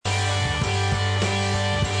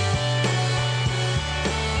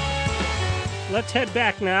let's head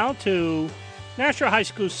back now to Nashua High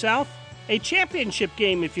School South, a championship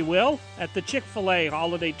game, if you will, at the Chick-fil-A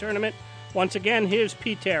Holiday Tournament. Once again, here's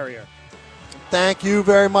Pete Terrier. Thank you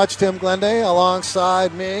very much, Tim Glenday.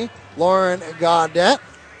 Alongside me, Lauren Gaudette.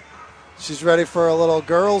 She's ready for a little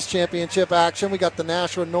girls' championship action. We got the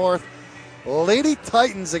Nashua North Lady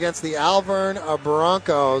Titans against the Alvern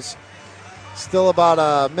Broncos. Still about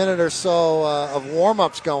a minute or so of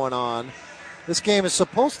warm-ups going on. This game is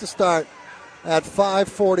supposed to start at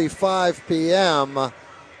 5:45 p.m. I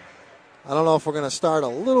don't know if we're going to start a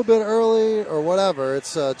little bit early or whatever.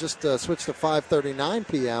 It's just switched to 5:39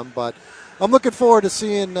 p.m., but I'm looking forward to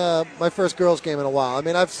seeing my first girls game in a while. I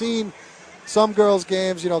mean, I've seen some girls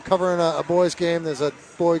games, covering a boys game. There's a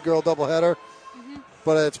boy-girl doubleheader,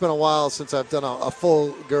 but it's been a while since I've done a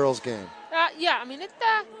full girls game. Yeah, I mean, it's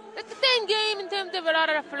the same game in terms of a lot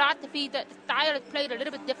of the philosophy. The style is played a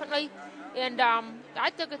little bit differently, and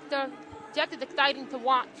I think it's just as exciting to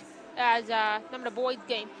watch as some of the boys'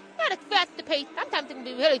 game. Not as fast to pace. Sometimes it can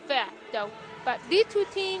be really fast, though. But these two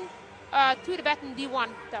teams are two of the best in D1.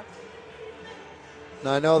 So.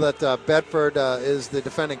 Now, I know that Bedford is the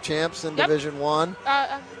defending champs in Division 1.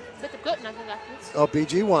 Bishop Clinton, I think that's it. Oh,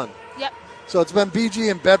 BG 1. Yep. So it's been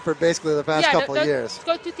BG and Bedford basically the past couple of years.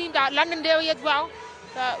 Those two teams are Londonderry as well.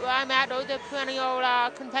 Where I'm at, those are perennial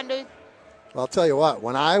contenders. Well, I'll tell you what,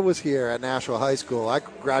 when I was here at Nashua High School, I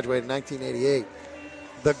graduated in 1988,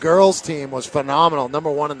 the girls team was phenomenal,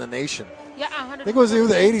 number one in the nation. Yeah, I think it was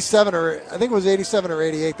either 87 or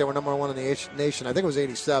 88 they were number one in the nation. I think it was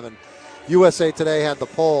 87. USA Today had the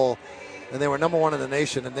poll, and they were number one in the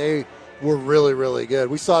nation, and they were really, really good.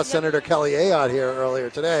 We saw Senator Kelly Ayotte here earlier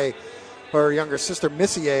today. Her younger sister,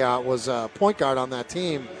 Missy Ayotte, was a point guard on that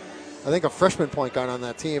team. I think a freshman point guard on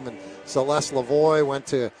that team. And Celeste Lavoie went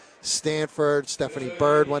to Stanford. Stephanie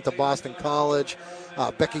Bird went to Boston College.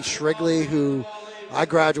 Becky Shrigley, who I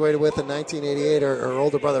graduated with in 1988. Her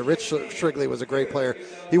older brother, Rich Shrigley, was a great player.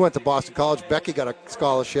 He went to Boston College. Becky got a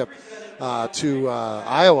scholarship to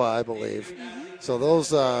Iowa, I believe. So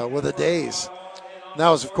those were the days. And that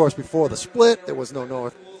was, of course, before the split. There was no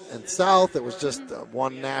North and South. It was just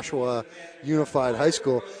one Nashua unified high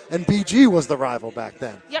school. And BG was the rival back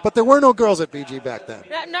then. Yep. But there were no girls at BG back then.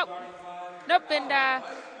 Nope. And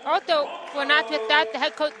also, for not just that, the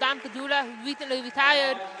head coach, Don Padula, who recently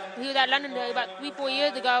retired, he was at Londonderry about 3-4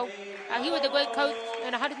 years ago. He was a great coach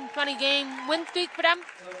and a 120-game win streak for them.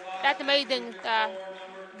 That's amazing.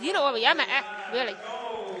 You know where I'm at, really.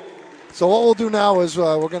 So what we'll do now is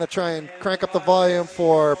we're going to try and crank up the volume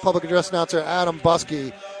for public address announcer Adam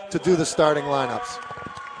Buskey to do the starting lineups.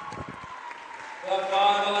 The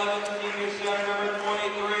 5'11" senior center, number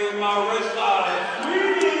 23, Marissa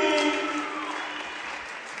Sweeney.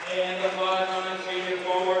 And the 5'9" senior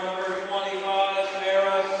forward, number 25,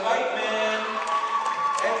 Sarah Seitman.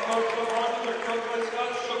 Head coach of the Broncos, Coach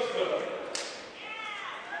Scott Schuxford.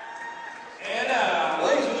 And now,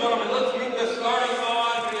 ladies and gentlemen, let's meet the starting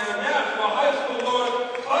five for your Nashua High School North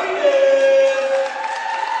Titans.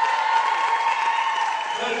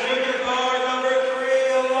 The junior guard, number 3,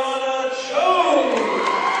 Alana Cho.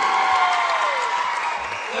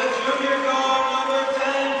 The junior guard, number 10,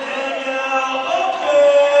 Danielle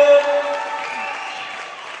Upton.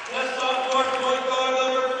 The sophomore point guard,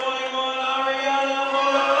 number 21, Ariana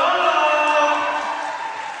Morana.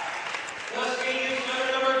 The senior center,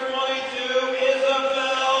 number 22,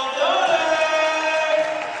 Isabel Dudek.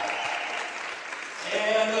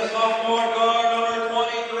 And the sophomore guard, number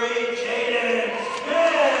 23, Jaden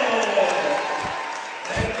Smith.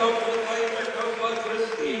 Head coach of the Titans, Coach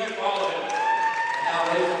Christina Collins. Now,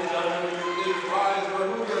 ladies and gentlemen, we please rise and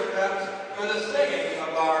remove your caps for the singing of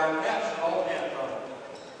our national anthem.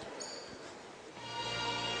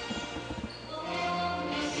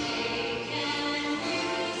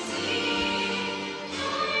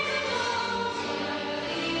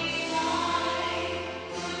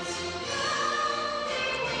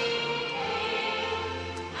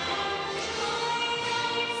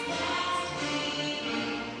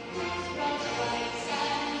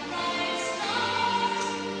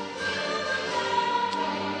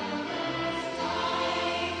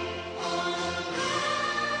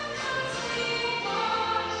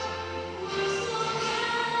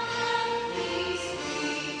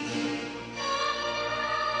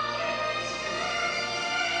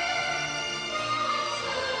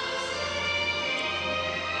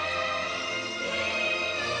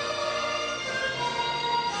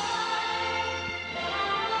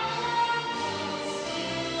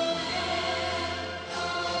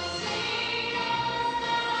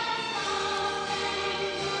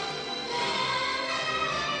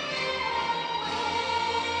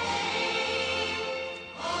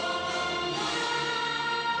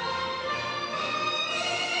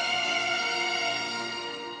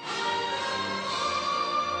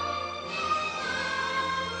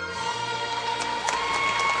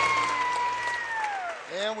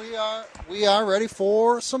 We are ready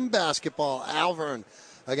for some basketball. Alvern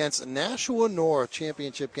against Nashua North,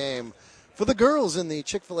 championship game for the girls in the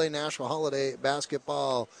Chick-fil-A National Holiday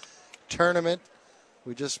Basketball Tournament.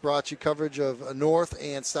 We just brought you coverage of North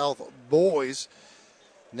and South boys.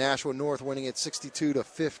 Nashua North winning it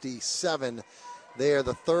 62-57. They are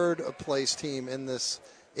the third place team in this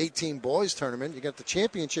 18 boys tournament. You got the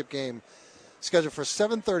championship game scheduled for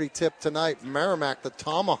 7:30 tip tonight. Merrimack, the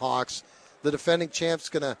Tomahawks, the defending champs,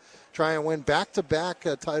 going to try and win back-to-back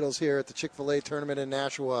titles here at the Chick-fil-A tournament in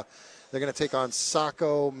Nashua. They're going to take on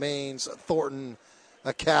Saco Maine's Thornton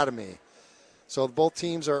Academy. So both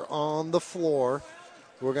teams are on the floor.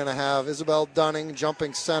 We're going to have Isabel Dunning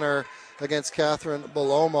jumping center against Catherine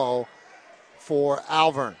Belomo for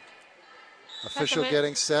Alvern. Official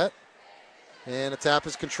getting set. And the tap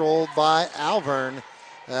is controlled by Alvern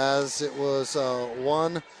as it was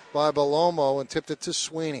won by Belomo and tipped it to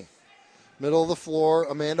Sweeney. Middle of the floor,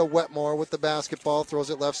 Amanda Wetmore with the basketball. Throws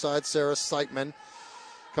it left side, Sarah Seitman.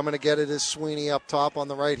 Coming to get it is Sweeney up top on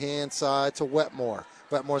the right-hand side to Wetmore.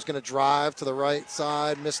 Wetmore's going to drive to the right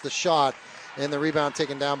side, miss the shot, and the rebound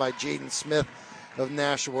taken down by Jaden Smith of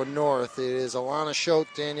Nashua North. It is Alana Schote,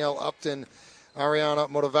 Danielle Upton, Ariana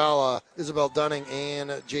Motivala, Isabel Dunning, and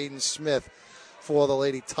Jaden Smith for the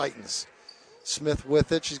Lady Titans. Smith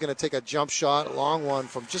with it. She's going to take a jump shot, a long one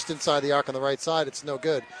from just inside the arc on the right side. It's no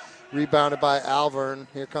good. Rebounded by Alvern.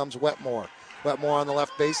 Here comes Wetmore. Wetmore on the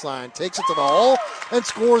left baseline. Takes it to the hole and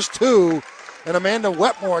scores two. And Amanda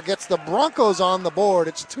Wetmore gets the Broncos on the board.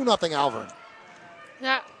 It's 2-0 Alvern.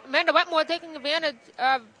 Now, Amanda Wetmore taking advantage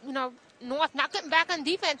of, North not getting back on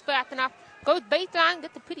defense fast enough. Goes baseline,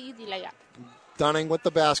 gets a pretty easy layup. Dunning with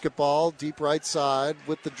the basketball, deep right side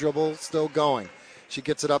with the dribble still going. She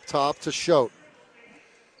gets it up top to Schote.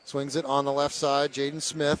 Swings it on the left side, Jaden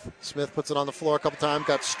Smith. Smith puts it on the floor a couple times,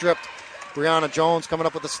 got stripped. Brianna Jones coming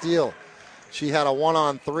up with the steal. She had a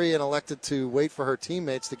 1-on-3 and elected to wait for her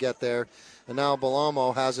teammates to get there. And now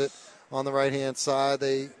Belomo has it on the right-hand side.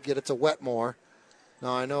 They get it to Wetmore.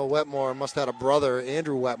 Now I know Wetmore must have had a brother,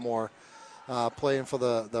 Andrew Wetmore, playing for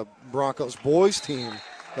the Broncos boys team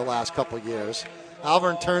the last couple of years.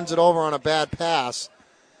 Alvern turns it over on a bad pass,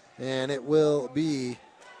 and it will be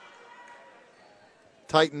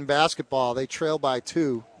Titan basketball. They trail by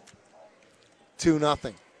 2-0.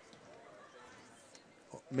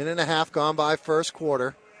 Minute and a half gone by first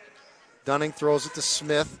quarter. Dunning throws it to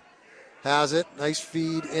Smith. Has it. Nice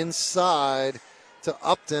feed inside to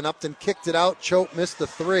Upton. Upton kicked it out. Choate missed the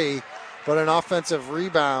three, but an offensive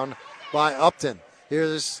rebound by Upton.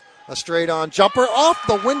 Here's a straight-on jumper. Off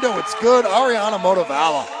the window. It's good. Ariana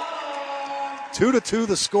Motivala. 2-2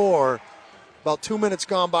 the score. About 2 minutes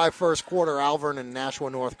gone by first quarter. Alvern and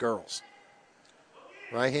Nashua North girls.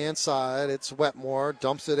 Right-hand side. It's Wetmore.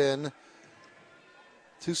 Dumps it in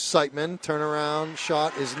to Seitman. Turnaround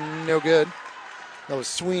shot is no good. That was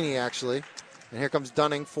Sweeney, actually. And here comes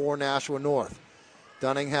Dunning for Nashua North.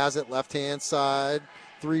 Dunning has it left-hand side.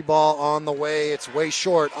 3-ball on the way. It's way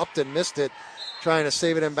short. Upton missed it. Trying to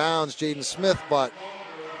save it in bounds, Jaden Smith, but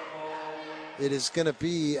it is going to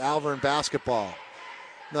be Alvern basketball.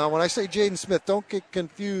 Now, when I say Jaden Smith, don't get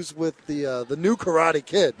confused with the new Karate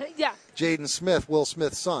Kid. Yeah. Jaden Smith, Will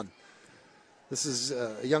Smith's son. This is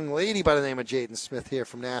a young lady by the name of Jaden Smith here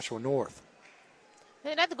from Nashua North.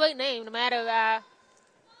 Hey, that's a great name, no matter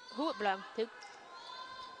who it belongs to.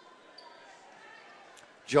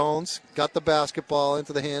 Jones got the basketball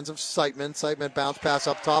into the hands of Seitman. Seitman bounced pass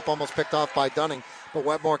up top, almost picked off by Dunning, but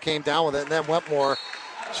Wetmore came down with it. And then Wetmore,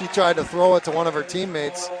 she tried to throw it to one of her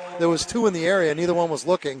teammates. There was two in the area, neither one was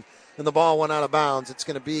looking, and the ball went out of bounds. It's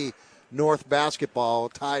going to be North basketball,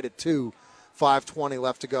 tied at 2, 5:20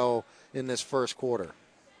 left to go in this first quarter.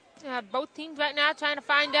 Both teams right now trying to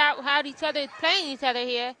find out how each other is playing each other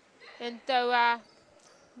here. And so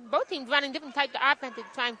both teams running different types of offense to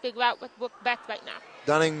try and figure out what works best right now.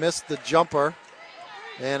 Dunning missed the jumper,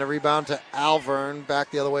 and a rebound to Alvern. Back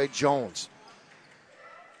the other way, Jones.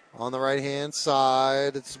 On the right-hand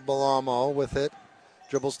side, it's Belomo with it.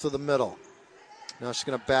 Dribbles to the middle. Now she's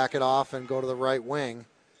going to back it off and go to the right wing.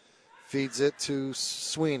 Feeds it to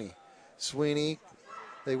Sweeney. Sweeney,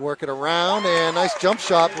 they work it around, and nice jump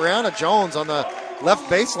shot. Brianna Jones on the left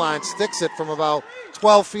baseline sticks it from about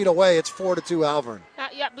 12 feet away. It's 4-2 Alvern.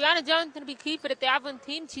 Yeah, Brianna Jones is going to be key for the Alvern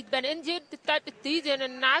team. She's been injured to start the season,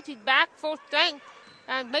 and now she's back full strength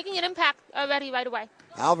and making an impact already right away.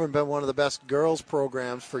 Alvern been one of the best girls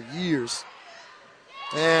programs for years.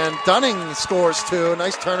 And Dunning scores two.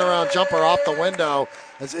 Nice turnaround jumper off the window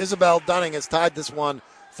as Isabel Dunning has tied this one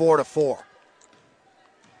 4-4.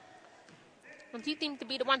 And she seems to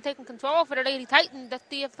be the one taking control for the Lady Titans. Let's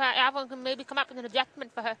see if Alvern can maybe come up with an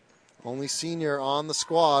adjustment for her. Only senior on the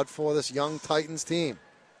squad for this young Titans team.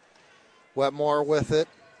 Wetmore with it.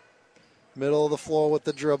 Middle of the floor with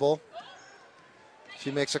the dribble. She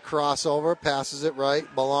makes a crossover, passes it right.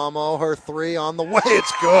 Balamo, her three on the way.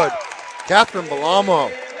 It's good. Catherine Balamo.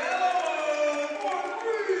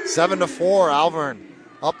 7-4, Alvern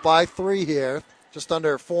up by 3 here. Just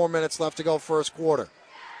under 4 minutes left to go first quarter.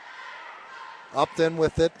 Upton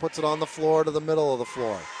with it, puts it on the floor to the middle of the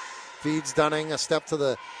floor. Feeds Dunning, a step to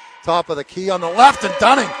the top of the key on the left, and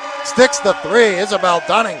Dunning sticks the three. Isabel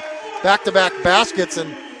Dunning, back-to-back baskets,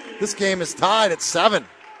 and this game is tied at 7.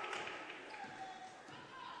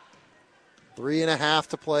 3.5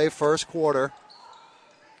 to play, first quarter.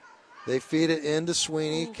 They feed it into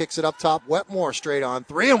Sweeney, kicks it up top. Wetmore straight on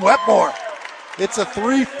 3, and Wetmore. It's a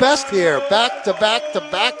 3 fest here.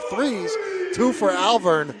 Back-to-back-to-back threes. 2 for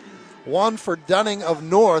Alvern, 1 for Dunning of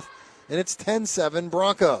North, and it's 10-7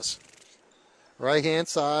 Broncos. Right-hand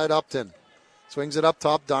side, Upton. Swings it up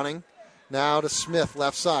top, Dunning. Now to Smith,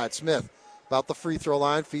 left side. Smith about the free throw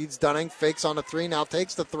line, feeds Dunning, fakes on the 3, now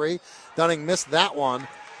takes the 3. Dunning missed that one,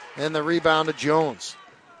 and the rebound to Jones.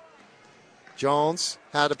 Jones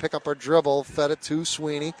had to pick up her dribble, fed it to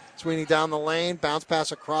Sweeney. Sweeney down the lane, bounce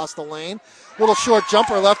pass across the lane. Little short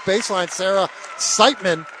jumper left baseline, Sarah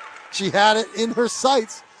Seitman. She had it in her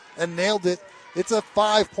sights and nailed it. It's a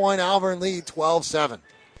 5-point Alvern lead, 12-7.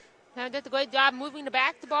 Did a great job moving the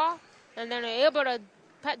basketball, and then able to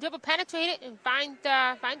dribble penetrate it and find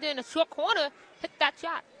it in a short corner, hit that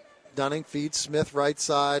shot. Dunning feeds Smith right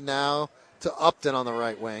side now to Upton on the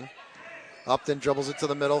right wing. Upton dribbles it to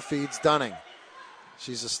the middle, feeds Dunning.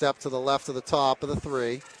 She's a step to the left of the top of the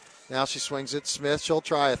 3. Now she swings it. Smith, she'll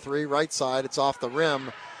try a 3 right side. It's off the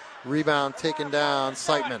rim. Rebound taken down,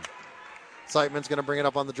 Seitman. Seitman's going to bring it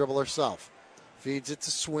up on the dribble herself. Feeds it to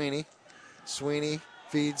Sweeney. Sweeney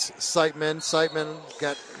feeds Seitman. Seitman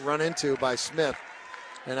got run into by Smith.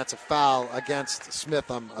 And that's a foul against Smith,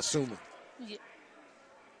 I'm assuming. Yeah.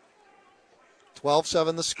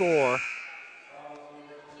 12-7 the score.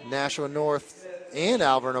 Nashua North and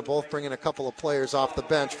Alvern are both bringing a couple of players off the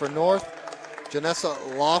bench. For North, Janessa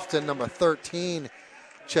Lofton, number 13,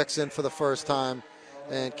 checks in for the first time.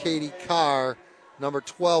 And Katie Carr, number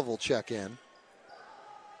 12, will check in.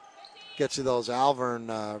 Get you those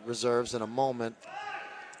Alvern reserves in a moment.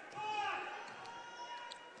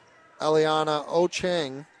 Eliana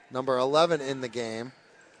Ocheng, number 11 in the game.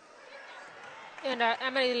 And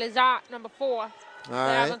Emily Lazat, number 4. All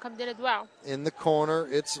right. Alvern comes in as well. In the corner,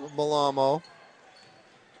 it's Malamo.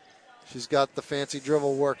 She's got the fancy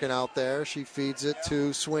dribble working out there. She feeds it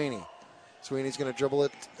to Sweeney. Sweeney's going to dribble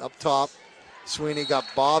it up top. Sweeney got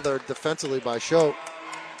bothered defensively by Schote.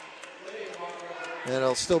 And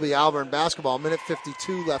it'll still be Alvern basketball. Minute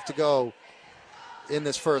 52 left to go in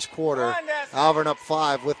this first quarter. Alvern up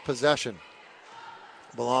 5 with possession.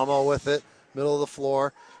 Malamo with it, middle of the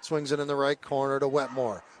floor. Swings it in the right corner to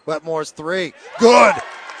Wetmore. Wetmore's 3. Good!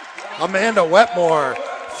 Amanda Wetmore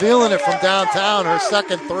feeling it from downtown, her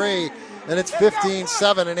second 3. And it's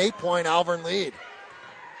 15-7, an 8-point Alvern lead.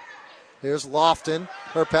 Here's Lofton.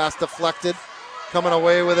 Her pass deflected. Coming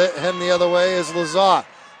away with it, heading the other way is Lazat.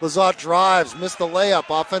 Lazat drives, missed the layup.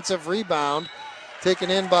 Offensive rebound taken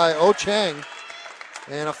in by Ocheng.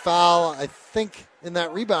 And a foul, I think, in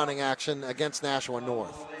that rebounding action against Nashua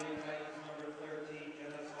North.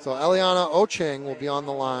 So Eliana Ocheng will be on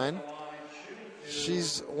the line.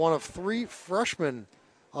 She's one of 3 freshmen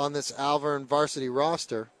on this Alvern varsity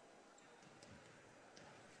roster.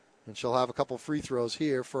 And she'll have a couple free throws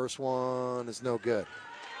here. First one is no good.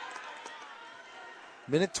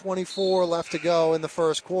 Minute 24 left to go in the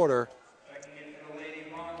first quarter.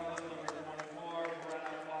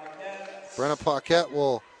 Brenna Paquette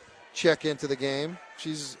will check into the game.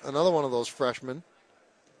 She's another one of those freshmen.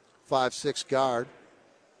 5'6" guard.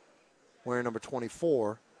 Wearing number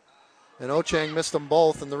 24. And Ocheng missed them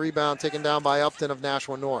both, and the rebound taken down by Upton of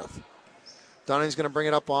Nashua North. Dunning's going to bring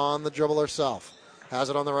it up on the dribble herself. Has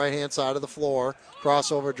it on the right-hand side of the floor.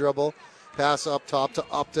 Crossover dribble. Pass up top to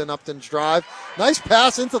Upton. Upton's drive. Nice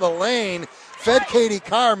pass into the lane. Fed Katie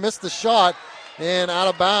Carr, missed the shot, and out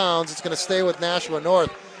of bounds. It's going to stay with Nashua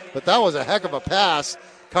North. But that was a heck of a pass.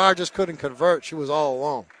 Carr just couldn't convert. She was all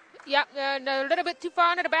alone. Yep, a little bit too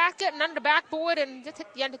far under the basket and under the backboard and just hit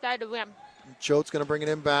the underside of the rim. Choate's going to bring it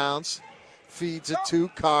inbounds. Feeds it to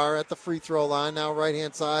Carr at the free throw line. Now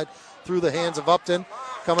right-hand side through the hands of Upton.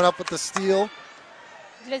 Coming up with the steal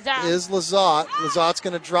is Lazat. Lazat's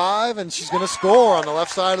going to drive, and she's going to score on the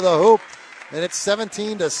left side of the hoop. And it's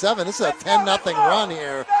 17-7. This is a 10-0 run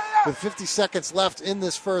here with 50 seconds left in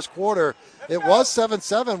this first quarter. It was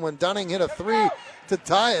 7-7 when Dunning hit a 3 to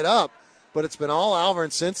tie it up, but it's been all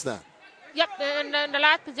Alvern since then. Yep, and the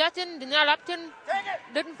last possession, Danielle Upton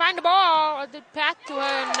didn't find the ball or the pass to her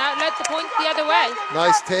and led the points the other way.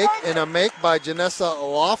 Nice take and a make by Janessa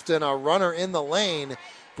Lofton, a runner in the lane.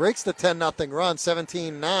 Breaks the 10-0 run,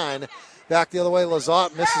 17-9. Back the other way,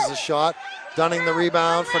 Lizotte misses a shot. Dunning the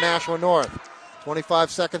rebound for Nashua North. 25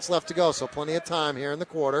 seconds left to go, so plenty of time here in the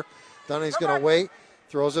quarter. Dunning's going to wait,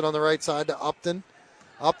 throws it on the right side to Upton.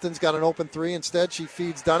 Upton's got an open three. Instead, she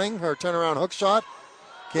feeds Dunning her turnaround hook shot.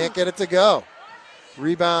 Can't get it to go.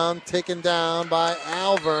 Rebound taken down by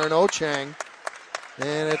Alvern Ocheng.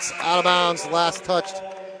 And it's out of bounds, last touched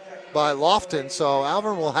by Lofton. So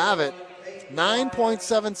Alvern will have it.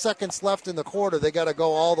 9.7 seconds left in the quarter. They got to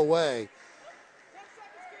go all the way.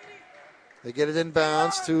 They get it in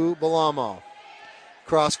bounds to Belamo.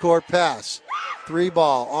 Cross-court pass.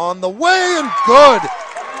 3-ball on the way and good.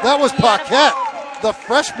 That was Paquette. The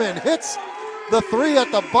freshman hits the three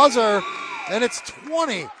at the buzzer, and it's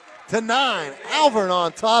 20-9. Alvern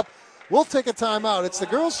on top. We'll take a timeout. It's the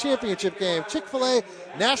girls' championship game, Chick-fil-A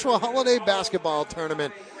Nashua Holiday Basketball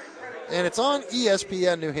Tournament, and it's on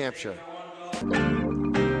ESPN New Hampshire.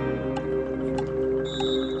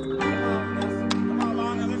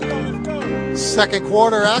 Second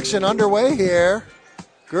quarter action underway here.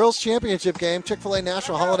 Girls championship game, Chick-fil-A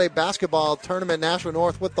National Holiday Basketball Tournament. Nashua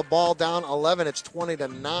North with the ball down 11. It's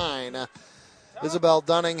 20-9. Isabel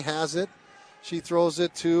Dunning has it. She throws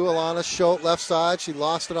it to Alana Schultz, left side. She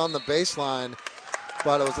lost it on the baseline,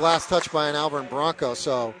 but it was last touched by an Alvern Bronco.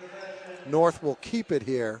 So North will keep it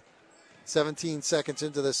here. 17 seconds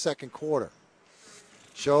into the second quarter.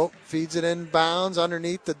 Schultz feeds it in bounds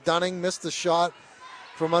underneath the Dunning. Missed the shot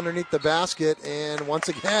from underneath the basket, and once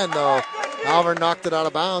again, though, Alvern knocked it out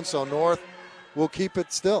of bounds, so North will keep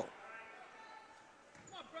it still.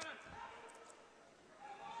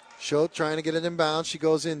 Schultz trying to get it in bounds. She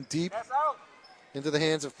goes in deep into the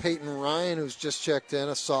hands of Peyton Ryan, who's just checked in,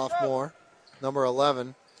 a sophomore, number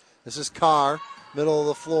 11. This is Carr, middle of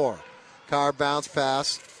the floor. Carr bounce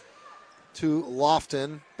pass to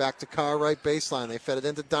Lofton, back to Carr, right baseline. They fed it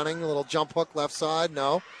into Dunning, a little jump hook left side,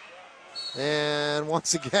 no. And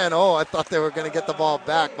once again, I thought they were going to get the ball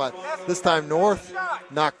back, but this time North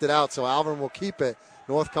knocked it out, so Alvern will keep it.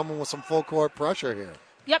 North coming with some full court pressure here.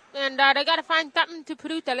 Yep, and they got to find something to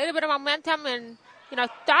produce a little bit of momentum and,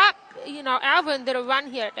 stop, Alvern did a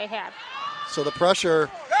run here they had. So the pressure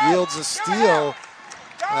yields a steal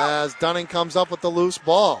as Dunning comes up with the loose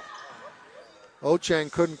ball.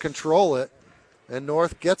 Ocheng couldn't control it, and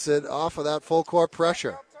North gets it off of that full court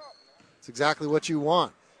pressure. It's exactly what you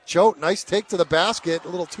want. Choate, nice take to the basket, a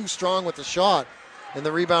little too strong with the shot, and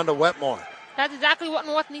the rebound to Wetmore. That's exactly what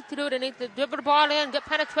North needs to do. They need to dribble the ball in, get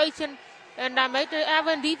penetration, and make the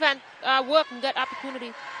Alvern defense work and get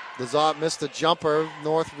opportunities. Lizotte missed a jumper.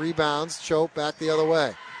 North rebounds. Choate back the other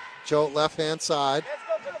way. Choate left-hand side.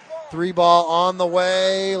 3-ball on the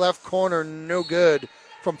way. Left corner, no good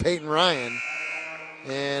from Peyton Ryan.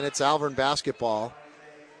 And it's Alvern basketball.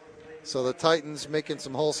 So the Titans making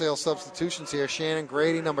some wholesale substitutions here. Shannon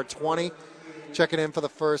Grady, number 20, checking in for the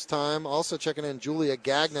first time. Also checking in Julia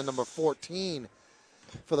Gagnon, number 14,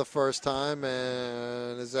 for the first time.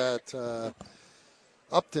 And is that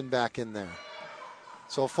Upton back in there?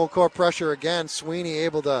 So full court pressure again. Sweeney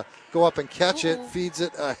able to go up and catch it. Feeds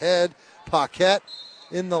it ahead. Paquette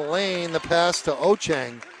in the lane. The pass to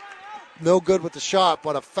Ocheng. No good with the shot,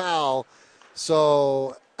 but a foul.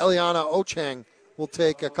 So Eliana Ocheng will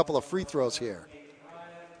take a couple of free throws here.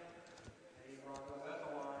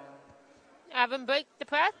 Alvern break the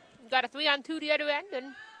press. Got a 3-on-2 the other end,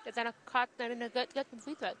 and they're going to cut and get some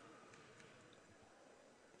free throws.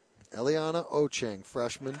 Eliana Ocheng,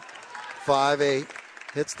 freshman, 5'8",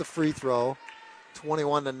 hits the free throw,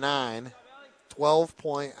 21-9,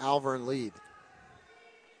 12-point Alvern lead.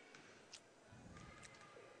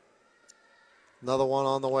 Another one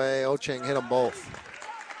on the way. Ocheng hit them both.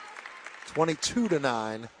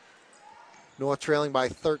 22-9. North trailing by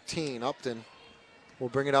 13. Upton will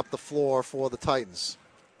bring it up the floor for the Titans.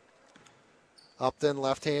 Upton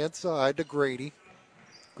left-hand side to Grady.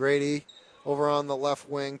 Grady over on the left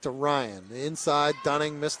wing to Ryan. The inside,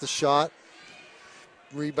 Dunning missed the shot.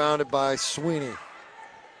 Rebounded by Sweeney.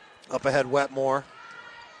 Up ahead, Wetmore.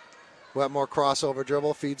 Wetmore crossover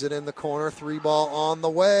dribble, feeds it in the corner. 3-ball on the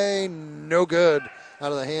way. No good.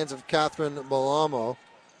 Out of the hands of Catherine Belamo.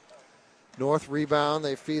 North rebound.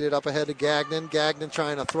 They feed it up ahead to Gagnon. Gagnon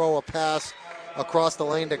trying to throw a pass across the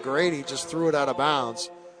lane to Grady. Just threw it out of bounds.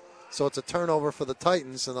 So it's a turnover for the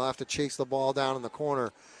Titans, and they'll have to chase the ball down in the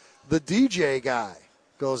corner. The DJ guy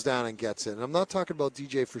goes down and gets it. And I'm not talking about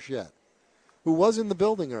DJ Frechette, who was in the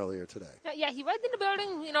building earlier today. Yeah, he was in the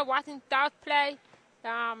building, watching South play.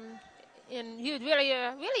 and he was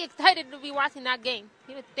really excited to be watching that game.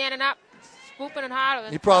 He was standing up, swooping and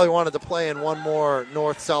hollering. He probably wanted to play in one more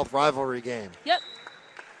North-South rivalry game. Yep.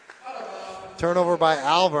 Turnover by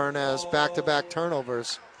Alvern as back-to-back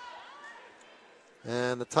turnovers.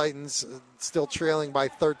 And the Titans still trailing by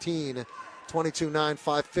 13, 22-9,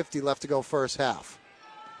 5:50 left to go first half.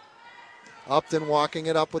 Upton walking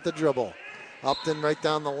it up with the dribble. Upton right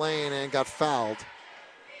down the lane and got fouled.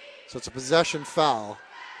 So it's a possession foul.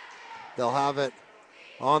 They'll have it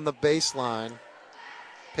on the baseline.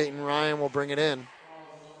 Peyton Ryan will bring it in.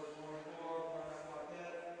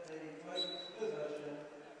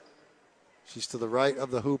 She's to the right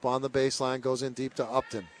of the hoop on the baseline, goes in deep to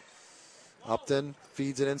Upton. Upton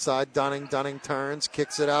feeds it inside. Dunning. Dunning turns,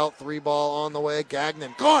 kicks it out. 3-ball on the way.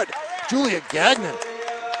 Gagnon. Good! Julia Gagnon.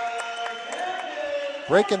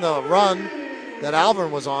 Breaking the run that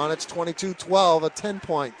Alvern was on. It's 22-12, a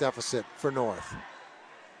 10-point deficit for North.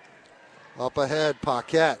 Up ahead,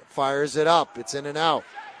 Paquette fires it up. It's in and out.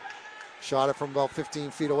 Shot it from about 15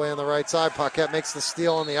 feet away on the right side. Paquette makes the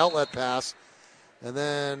steal on the outlet pass. And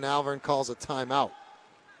then Alvern calls a timeout.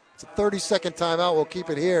 It's a 30-second timeout. We'll keep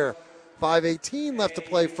it here. 5:18 left to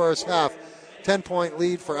play first half. 10-point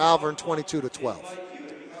lead for Alvern, 22-12.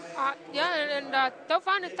 And so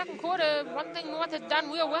far in the second quarter, one thing North has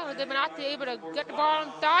done real well is they've been out there able to get the ball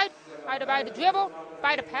inside, either by the dribble,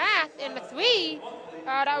 by the pass, and the three.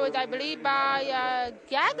 That was, I believe, by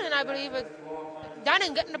Gagnon, I believe, was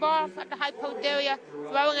Dunning getting the ball at the high post area,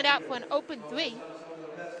 throwing it out for an open three.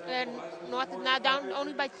 And North is now down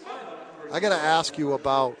only by 10. I got to ask you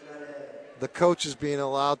about the coaches being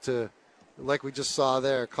allowed to, like we just saw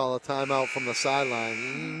there, call a timeout from the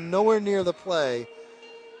sideline. Nowhere near the play.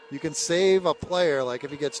 You can save a player, like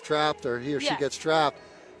if he gets trapped or he or she gets trapped,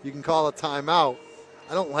 you can call a timeout.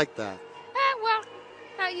 I don't like that.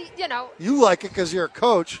 You know. You like it because you're a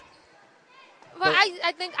coach. Well,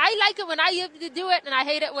 I think I like it when I have to do it, and I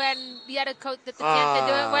hate it when the other coach gets the chance to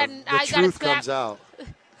do it when I got to trap. The truth comes out.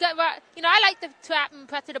 But, you know, I like to trap and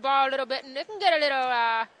press the ball a little bit, and it can get a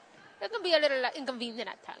little, it can be a little inconvenient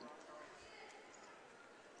at times.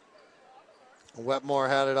 Wetmore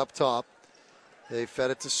had it up top. They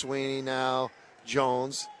fed it to Sweeney now.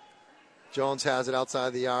 Jones. Jones has it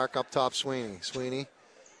outside the arc. Up top, Sweeney. Sweeney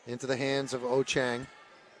into the hands of O-Chang.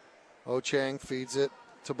 O-Chang feeds it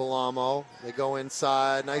to Belamo. They go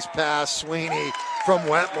inside. Nice pass, Sweeney from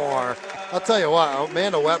Wetmore. I'll tell you what,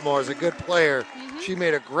 Amanda Wetmore is a good player. Mm-hmm. She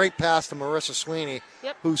made a great pass to Marissa Sweeney,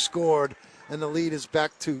 who scored, and the lead is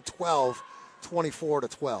back to 12,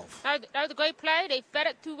 24-12. That was a great play. They fed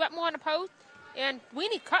it to Wetmore on the post, and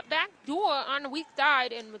Sweeney cut back door on the weak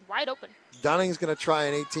side and was wide open. Dunning's going to try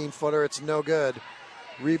an 18-footer. It's no good.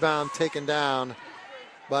 Rebound taken down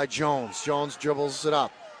by Jones. Jones dribbles it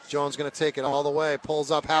up. Jones going to take it all the way.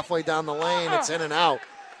 Pulls up halfway down the lane. It's in and out.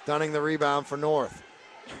 Dunning the rebound for North.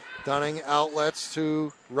 Dunning outlets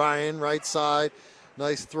to Ryan, right side.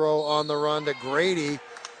 Nice throw on the run to Grady. And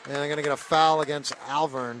they're going to get a foul against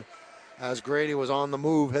Alvern as Grady was on the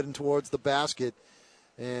move heading towards the basket.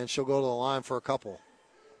 And she'll go to the line for a couple.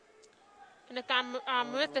 And it's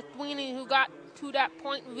Marissa Sweeney who got to that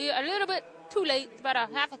point a little bit too late, about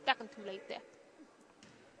a half a second too late there.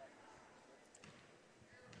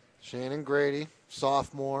 Shannon Grady,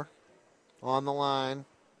 sophomore, on the line.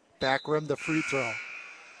 Back rim to free throw.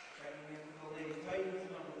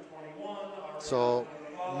 So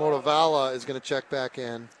Motivala is going to check back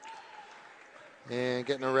in. And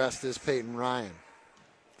getting arrested is Peyton Ryan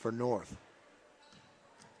for North.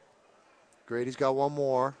 Grady's got one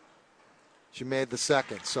more. She made the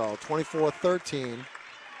second. So 24-13,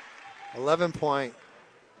 11-point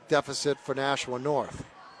deficit for Nashua North.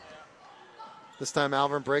 This time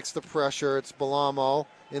Alvern breaks the pressure. It's Belamo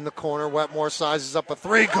in the corner. Wetmore sizes up a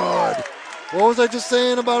three. Good. What was I just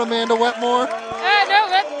saying about Amanda Wetmore?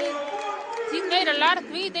 She's made a lot of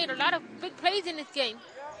threes, made a lot of big plays in this game.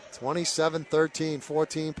 27-13,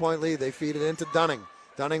 14-point lead. They feed it into Dunning.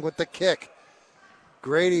 Dunning with the kick.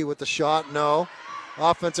 Grady with the shot, no.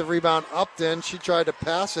 Offensive rebound, Upton. She tried to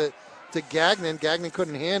pass it to Gagnon. Gagnon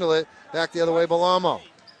couldn't handle it. Back the other way, Belamo.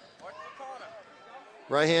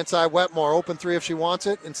 Right-hand side, Wetmore. Open three if she wants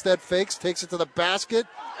it. Instead fakes, takes it to the basket.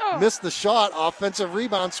 Missed the shot. Offensive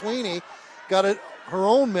rebound, Sweeney. Got it, her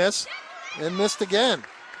own miss, and missed again.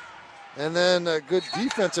 And then a good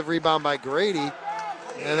defensive rebound by Grady.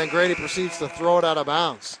 And then Grady proceeds to throw it out of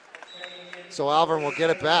bounds. So Alvern will get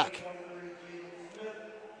it back.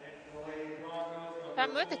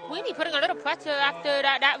 Marissa Sweeney putting a little pressure after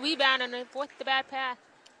that rebound and forced the bad pass.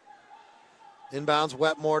 Inbounds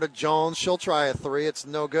Wetmore to Jones. She'll try a three. It's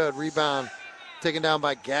no good. Rebound taken down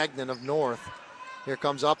by Gagnon of North. Here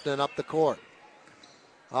comes Upton up the court.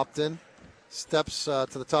 Upton steps to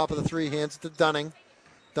the top of the three, hands it to Dunning.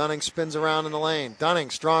 Dunning spins around in the lane. Dunning,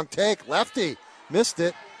 strong take, lefty, missed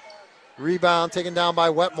it. Rebound taken down by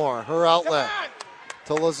Wetmore. Her outlet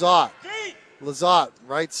to Lizotte. Lizotte,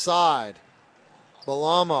 right side.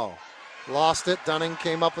 Belamo lost it. Dunning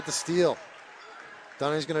came up with the steal.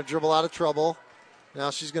 Dunning's going to dribble out of trouble.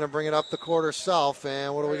 Now she's going to bring it up the court herself.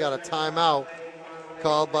 And what do we got? A timeout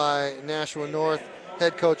called by Nashua North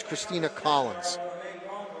head coach Christina Collins.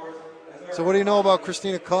 So what do you know about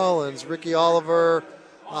Christina Collins? Ricky Oliver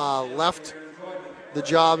left the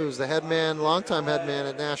job. He was the head man, longtime head man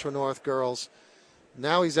at Nashua North girls.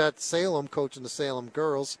 Now he's at Salem, coaching the Salem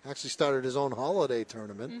girls. Actually started his own holiday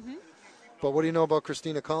tournament. Mm-hmm. But what do you know about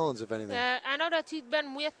Christina Collins, if anything? I know that she's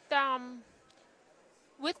been with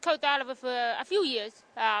Coach Oliver for a few years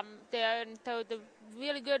there, and so the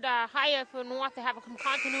really good hire for North to have some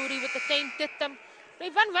continuity with the same system.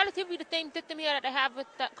 They've run relatively the same system here that they have with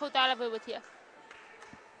Coach Oliver with here.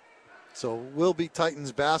 So will be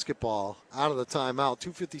Titans basketball out of the timeout.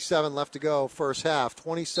 2:57 left to go, first half.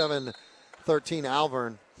 27-13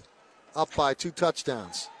 Alvern up by 2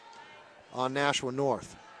 touchdowns on Nashua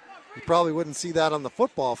North. You probably wouldn't see that on the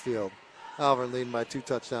football field. Alvern leading by 2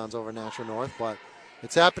 touchdowns over Nashua North, but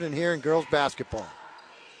it's happening here in girls basketball.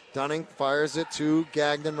 Dunning fires it to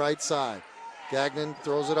Gagnon right side. Gagnon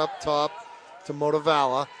throws it up top to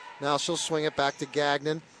Motivala. Now she'll swing it back to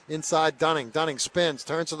Gagnon. Inside Dunning. Dunning spins,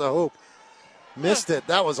 turns to the hoop. Missed it.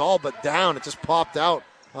 That was all but down. It just popped out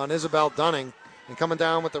on Isabel Dunning. And coming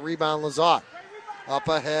down with the rebound, Lizotte. Up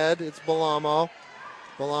ahead, it's Belamo.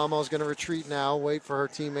 Belamo's going to retreat now, wait for her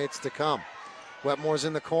teammates to come. Wetmore's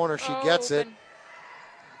in the corner. She gets it.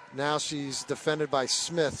 Now she's defended by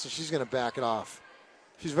Smith, so she's going to back it off.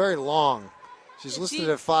 She's very long. She's listed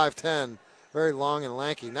at 5'10", very long and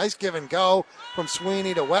lanky. Nice give and go from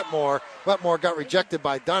Sweeney to Wetmore. Wetmore got rejected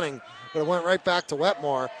by Dunning, but it went right back to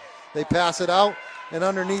Wetmore. They pass it out, and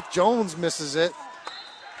underneath Jones misses it.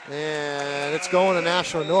 And it's going to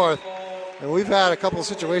Nashua North. And we've had a couple of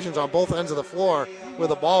situations on both ends of the floor where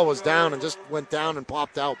the ball was down and just went down and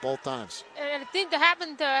popped out both times. And I think that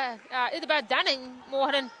happened to Isabel Dunning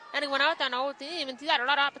more than anyone else on the whole team. And she had a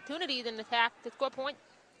lot of opportunities in this half to score points.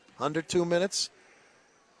 Under 2 minutes.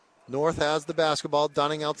 North has the basketball.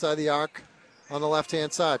 Dunning outside the arc on the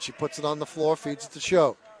left-hand side. She puts it on the floor, feeds it to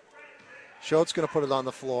Schote. Schote's going to put it on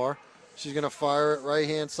the floor. She's going to fire it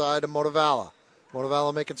right-hand side to Motivala.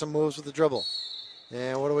 Motivala making some moves with the dribble.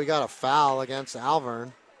 And what do we got? A foul against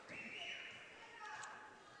Alvern.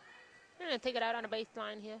 They're going to take it out on the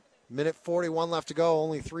baseline here. Minute 41 left to go.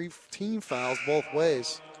 Only 3 team fouls both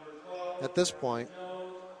ways at this point.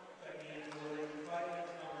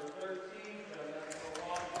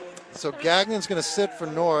 So Gagnon's going to sit for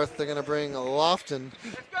North. They're going to bring Lofton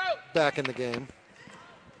back in the game.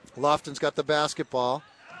 Lofton's got the basketball.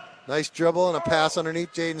 Nice dribble and a pass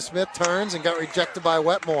underneath. Jaden Smith turns and got rejected by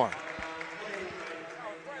Wetmore.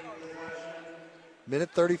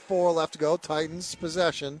 Minute 34 left to go. Titans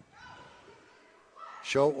possession.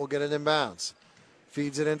 Schote will get it inbounds.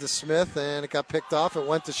 Feeds it into Smith, and it got picked off. It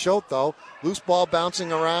went to Schote, though. Loose ball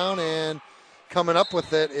bouncing around, and coming up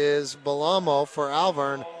with it is Belamo for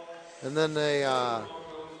Alvern. And then they,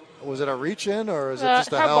 was it a reach-in, or is it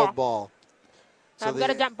just a held ball? So I've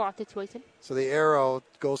got a jump ball situation. So the arrow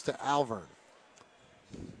goes to Alvern.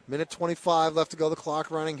 Minute 25 left to go. The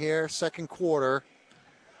clock running here. Second quarter.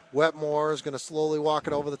 Wetmore is going to slowly walk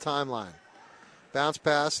it over the timeline. Bounce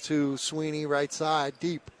pass to Sweeney, right side,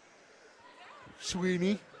 deep.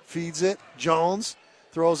 Sweeney feeds it. Jones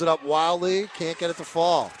throws it up wildly. Can't get it to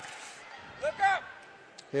fall. Look up.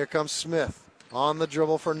 Here comes Smith on the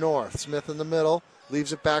dribble for North. Smith in the middle.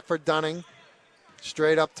 Leaves it back for Dunning.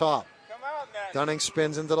 Straight up top. Dunning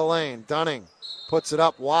spins into the lane. Dunning puts it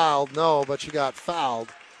up wild. No, but she got fouled.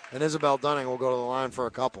 And Isabel Dunning will go to the line for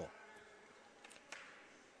a couple.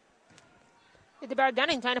 Isabel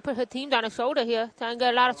Dunning trying to put her team on her shoulder here. Trying to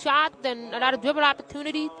get a lot of shots and a lot of dribble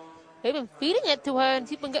opportunities. They've been feeding it to her, and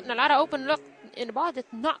she's been getting a lot of open look, and the ball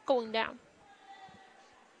just not going down.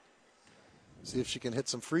 See if she can hit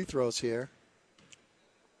some free throws here.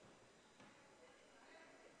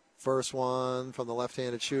 First one from the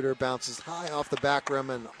left-handed shooter. Bounces high off the back rim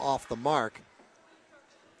and off the mark.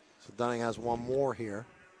 So Dunning has one more here.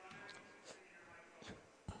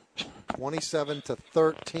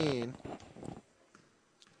 27-13.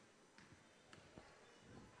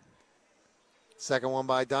 Second one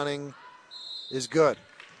by Dunning is good.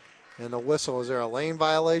 And the whistle, is there a lane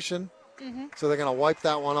violation? Mm-hmm. So they're going to wipe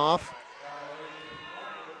that one off.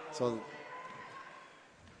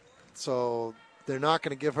 So they're not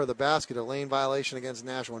going to give her the basket, a lane violation against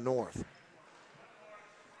Nashua North.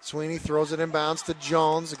 Sweeney throws it inbounds to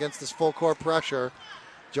Jones against this full court pressure.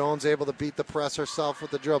 Jones able to beat the press herself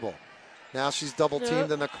with the dribble. Now she's double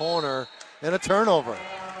teamed in the corner and a turnover.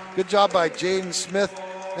 Good job by Jaden Smith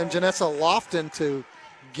and Janessa Lofton to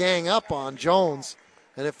gang up on Jones,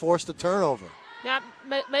 and it forced a turnover. Yeah,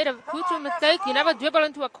 made a crucial mistake. You never dribble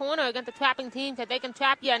into a corner against a trapping team because they can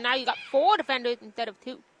trap you, and now you got 4 defenders instead of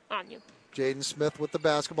 2 on you. Jaden Smith with the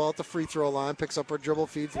basketball at the free throw line, picks up her dribble,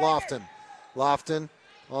 feeds Lofton. Lofton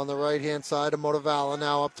on the right-hand side of Motivala.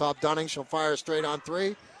 Now up top, Dunning. She'll fire straight on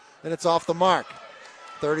 3, and it's off the mark.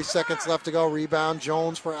 30 seconds left to go. Rebound,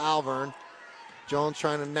 Jones for Alvern. Jones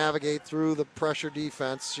trying to navigate through the pressure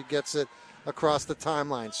defense. She gets it across the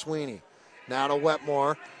timeline. Sweeney now to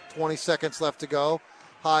Wetmore. 20 seconds left to go.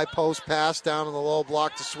 High post pass down in the low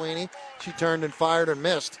block to Sweeney. She turned and fired and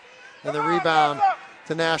missed. And the rebound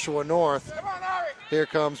to Nashua North. Here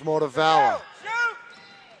comes Motivala.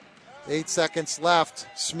 8 seconds left.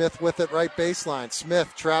 Smith with it right baseline.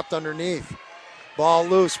 Smith trapped underneath. Ball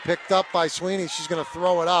loose, picked up by Sweeney. She's going to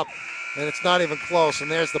throw it up, and it's not even close.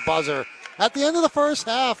 And there's the buzzer. At the end of the first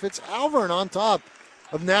half, it's Alvern on top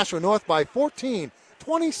of Nashua North by 14,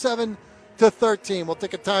 27-13. We'll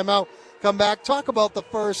take a timeout, come back, talk about the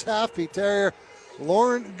first half. Pete Terrier,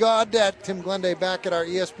 Lauren Gaudette, Tim Glenday back at our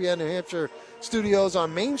ESPN New Hampshire studios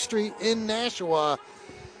on Main Street in Nashua.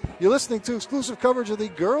 You're listening to exclusive coverage of the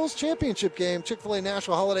Girls Championship game, Chick-fil-A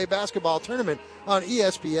National Holiday Basketball Tournament on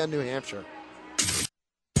ESPN New Hampshire.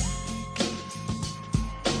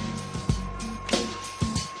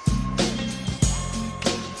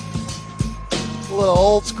 A little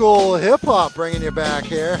old school hip hop bringing you back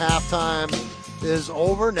here. Halftime is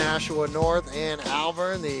over. Nashua North and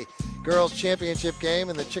Alvern, the Girls Championship game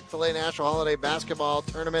in the Chick-fil-A National Holiday Basketball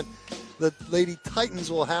Tournament. The Lady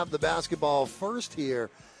Titans will have the basketball first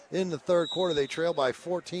here in the third quarter. They trail by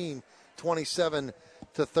 14, 27-13.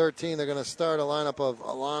 They're going to start a lineup of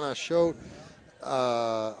Alana Schote,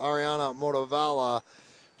 Ariana Motivala,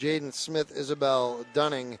 Jaden Smith, Isabel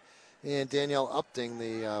Dunning, and Danielle Upting,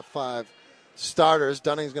 the 5 starters.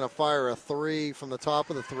 Dunning's going to fire a 3 from the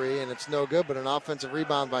top of the 3, and it's no good, but an offensive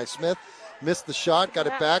rebound by Smith. Missed the shot, got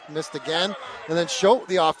it back, missed again, and then Schote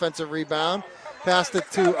the offensive rebound. Passed it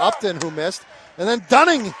to Upton, who missed. And then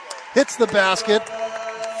Dunning hits the basket.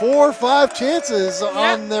 4 or 5 chances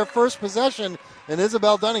on their first possession. And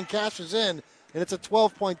Isabel Dunning cashes in. And it's a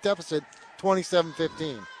 12-point deficit,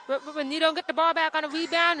 27-15. But when you don't get the ball back on a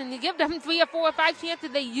rebound and you give them 3 or 4 or 5 chances,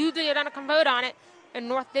 they usually are going to convert on it. And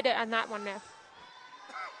North did it on that one there.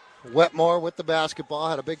 Wetmore with the basketball.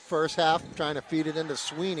 Had a big first half trying to feed it into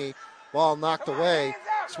Sweeney. Ball knocked away.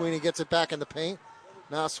 Sweeney gets it back in the paint.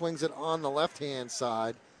 Now swings it on the left-hand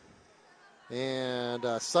side. And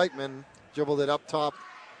Seitman dribbled it up top.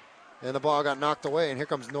 And the ball got knocked away. And here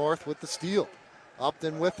comes North with the steal.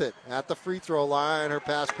 Upton with it at the free throw line. Her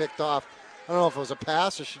pass picked off. I don't know if it was a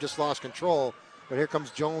pass or she just lost control. But here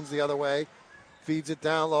comes Jones the other way. Feeds it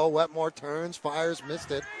down low. Wetmore turns, fires,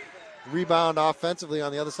 missed it. Rebound offensively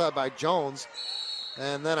on the other side by Jones.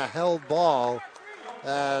 And then a held ball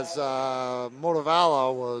as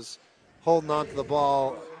Motivala was holding on to the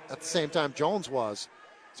ball at the same time Jones was.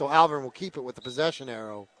 So Alvern will keep it with the possession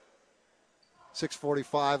arrow.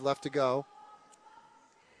 6:45 left to go.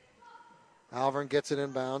 Alvern gets it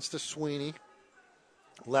inbounds to Sweeney.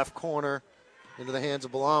 Left corner into the hands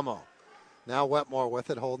of Belamo. Now Wetmore with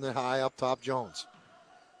it, holding it high up top, Jones.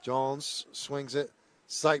 Jones swings it.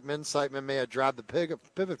 Seitman. Seitman may have grabbed the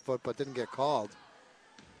pivot foot but didn't get called.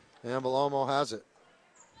 And Belamo has it.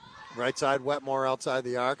 Right side, Wetmore outside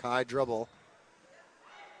the arc. High dribble.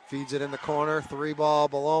 Feeds it in the corner. 3-ball,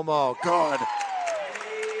 Bellomo. Good.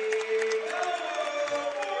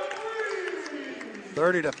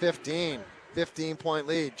 30-15. 15-point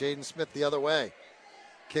lead. Jaden Smith the other way.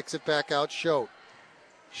 Kicks it back out, Schote.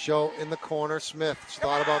 Schote in the corner. Smith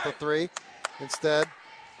thought about the 3. Instead,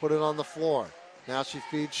 put it on the floor. Now she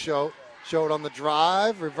feeds Schote. Schote on the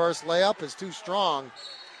drive. Reverse layup is too strong.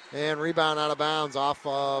 And rebound out of bounds off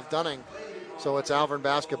of Dunning. So it's Alvern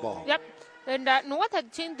basketball. Yep. And North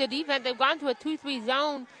had changed the defense. They've gone to a 2-3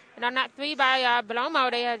 zone. And on that 3 by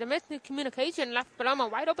Bellomo, they had a miscommunication, left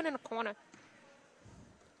Bellomo wide open in the corner.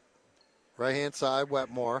 Right-hand side,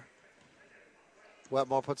 Wetmore.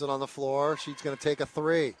 Wetmore puts it on the floor. She's going to take a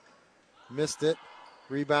 3. Missed it.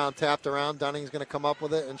 Rebound tapped around. Dunning's going to come up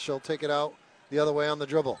with it, and she'll take it out the other way on the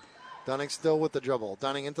dribble. Dunning still with the dribble.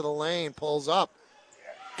 Dunning into the lane, pulls up.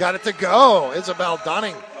 Got it to go. Isabel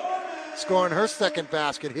Dunning scoring her second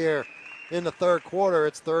basket here in the third quarter.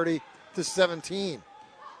 It's 30-17.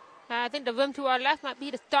 I think the rim to our left might be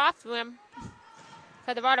the stop rim.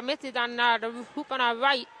 So they've already missed it on the hoop on our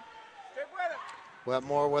right.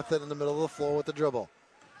 Wetmore with it in the middle of the floor with the dribble.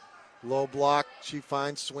 Low block. She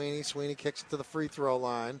finds Sweeney. Sweeney kicks it to the free throw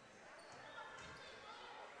line.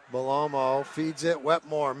 Belomo feeds it.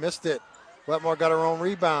 Wetmore missed it. Wetmore got her own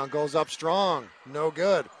rebound. Goes up strong. No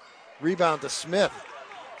good. Rebound to Smith.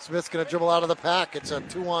 Smith's going to dribble out of the pack. It's a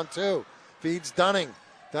 2-on-2. Feeds Dunning.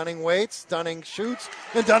 Dunning waits. Dunning shoots.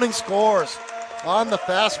 And Dunning scores on the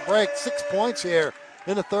fast break. 6 points here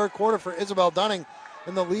in the third quarter for Isabel Dunning.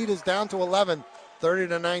 And the lead is down to 11,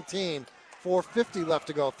 30-19. 4:50 left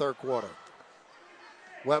to go third quarter.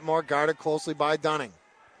 Wetmore guarded closely by Dunning.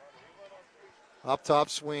 Up top,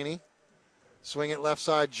 Sweeney. Swing it left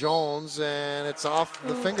side, Jones, and it's off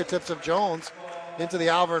the fingertips of Jones into the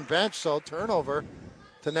Alvirne bench, so turnover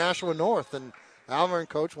to Nashua North. And Alvirne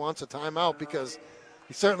coach wants a timeout because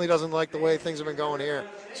he certainly doesn't like the way things have been going here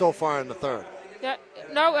so far in the third. Yeah,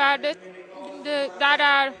 no,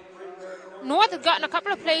 North has gotten a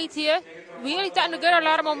couple of plays here, really starting to get a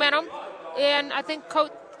lot of momentum, and I think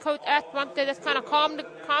Coach S wants to just kind of calm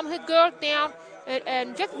his girls down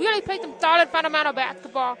and just really play some solid fundamental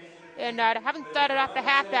basketball, and they haven't started off the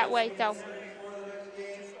half that way, so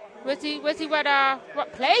we'll see what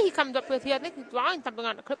play he comes up with here. I think he's drawing something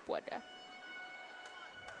on the clipboard there.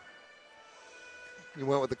 You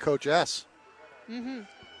went with the Coach S. Mm-hmm.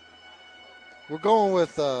 We're going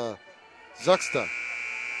with Zuksta.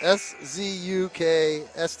 S-Z-U-K-S-T-A.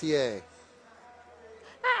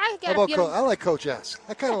 How about I like Coach S.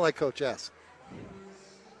 I kind of like Coach S.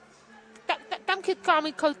 Some kids call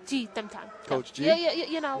me Coach G sometimes. Coach G? Yeah,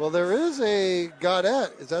 you know. Well, there is a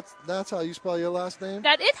Gaudette. That's how you spell your last name?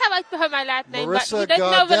 That is how I spell my last name, Marissa but there's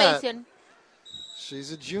no Gaudette. relation.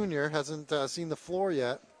 She's a junior, hasn't seen the floor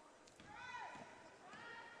yet.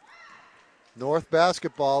 North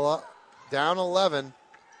basketball down 11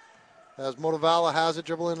 as Motivala has it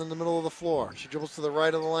dribbling in the middle of the floor. She dribbles to the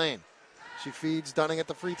right of the lane. She feeds Dunning at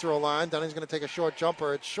the free throw line. Dunning's going to take a short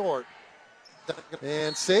jumper. It's short.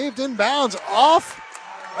 And saved inbounds off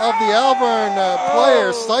of the Alvirne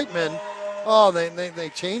player, Steitman. Oh, they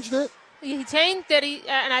changed it? He changed it,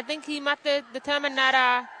 and I think he must have determined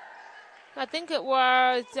that, I think it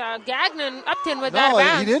was Gagnon Upton was out of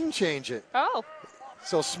bounds. No, he didn't change it. Oh.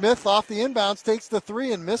 So Smith off the inbounds takes the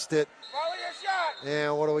three and missed it.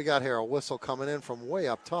 And what do we got here? A whistle coming in from way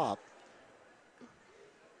up top.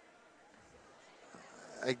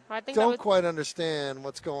 I don't quite understand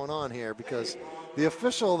what's going on here because the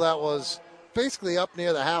official that was basically up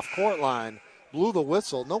near the half-court line blew the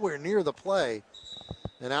whistle, nowhere near the play,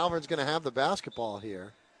 and Alvirne's going to have the basketball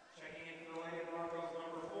here.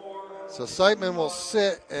 So Seitman will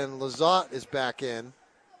sit, and Lizotte is back in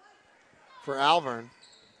for Alvirne.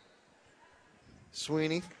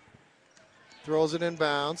 Sweeney throws it in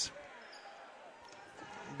bounds.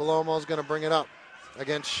 Belomo's going to bring it up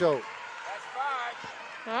against Schote.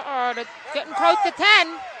 They're getting close to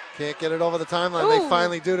 10. Can't get it over the timeline. They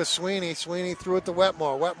finally do to Sweeney. Sweeney threw it to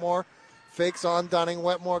Wetmore. Wetmore fakes on Dunning.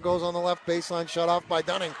 Wetmore goes on the left baseline, shut off by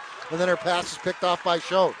Dunning. And then her pass is picked off by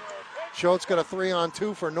Schote. Schote's got a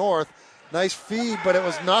 3-on-2 for North. Nice feed, but it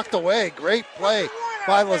was knocked away. Great play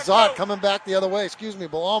by Lizotte coming back the other way.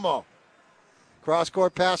 Belomo.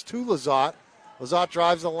 Cross-court pass to Lizotte. Lizotte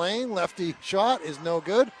drives the lane. Lefty shot is no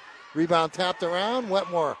good. Rebound tapped around.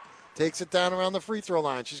 Wetmore takes it down around the free throw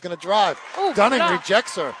line. She's going to drive. Dunning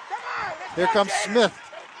rejects her. Here comes Smith.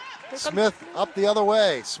 Smith up the other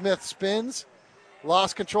way. Smith spins.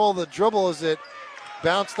 Lost control of the dribble as it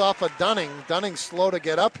bounced off of Dunning. Dunning's slow to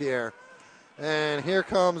get up here. And here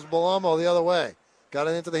comes Belomo the other way. Got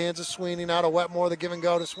it into the hands of Sweeney. Now to Wetmore. The give and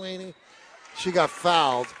go to Sweeney. She got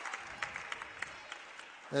fouled.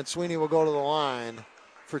 And Sweeney will go to the line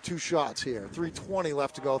for two shots here. 3:20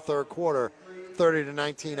 left to go third quarter.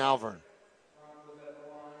 30-19 Alvirne.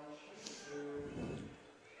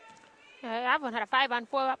 Alvirne had a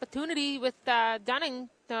 5-on-4 opportunity with Dunning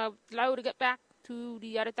low to get back to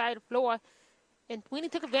the other side of the floor. And Sweeney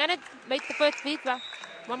took advantage, made the first free throw.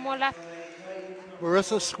 One more left.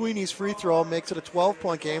 Marissa Sweeney's free throw makes it a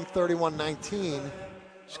 12-point game, 31-19.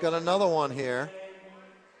 She's got another one here.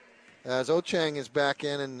 As Ochang is back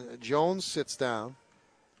in and Jones sits down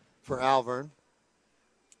for Alvirne.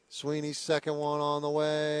 Sweeney's second one on the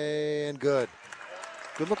way, and good.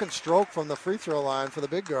 Good-looking stroke from the free throw line for the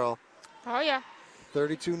big girl. Oh, yeah.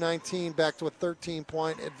 32-19, back to a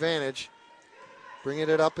 13-point advantage. Bringing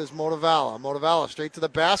it up is Motivala. Motivala straight to the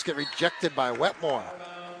basket, rejected by Wetmore.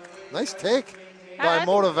 Nice take by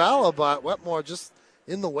Motivala, but Wetmore just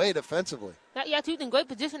in the way defensively. Yeah, she was in great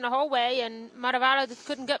position the whole way, and Motivala just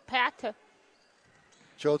couldn't get past her.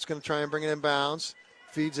 Schote's going to try and bring it in bounds.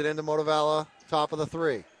 Feeds it into Motivala. top of the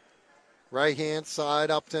three. Right hand side,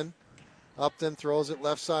 Upton. Upton throws it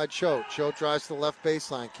left side, Choate. Choate drives to the left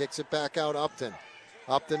baseline, kicks it back out, Upton.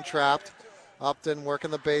 Upton trapped. Upton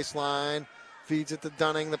working the baseline, feeds it to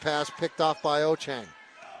Dunning. The pass picked off by Ochang.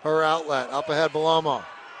 Her outlet, up ahead, Belomo.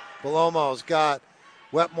 Belomo's got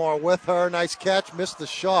Wetmore with her. Nice catch, missed the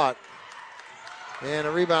shot. And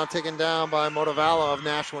a rebound taken down by Motivala of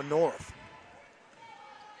Nashua North.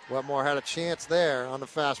 Wetmore had a chance there on the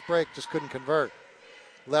fast break, just couldn't convert.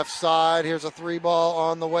 Left side, here's a three ball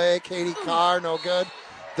on the way. Katie Carr, no good.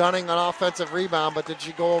 Dunning on offensive rebound, but did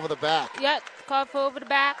she go over the back? Yep, called for over the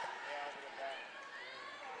back.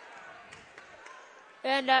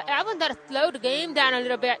 And Alvin got to slow the game down a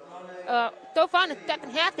little bit. So far in the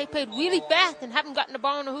second half, they played really fast and haven't gotten the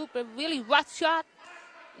ball in the hoop. A really rough shot.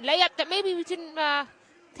 Layup that maybe we didn't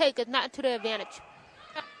take it, not to their advantage.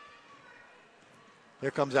 Here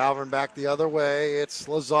comes Alvin back the other way. It's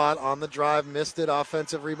Lazat on the drive, missed it.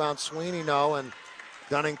 Offensive rebound, Sweeney, no, and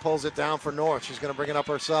Dunning pulls it down for North. She's going to bring it up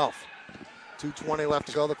herself. 2:20 left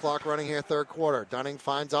to go. The clock running here, third quarter. Dunning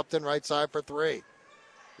finds Upton right side for three.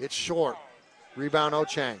 It's short. Rebound,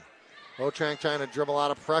 Ochang. Ochang trying to dribble out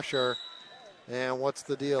of pressure. And what's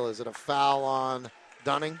the deal? Is it a foul on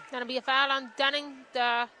Dunning? Going to be a foul on Dunning.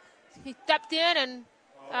 He stepped in and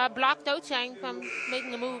blocked Ochang from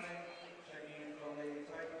making a move.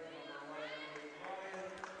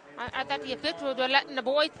 I thought the officials were letting the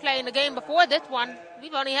boys play in the game before this one.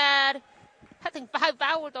 We've only had, I think, 5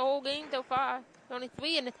 fouls the whole game so far. Only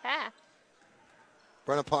 3 in this half.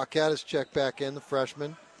 Brenna Paquette has checked back in, the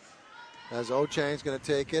freshman. As Ochang's going to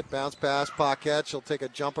take it. Bounce pass, Paquette. She'll take a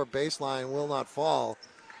jumper baseline, will not fall.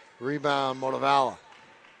 Rebound, Motivala.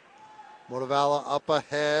 Motivala up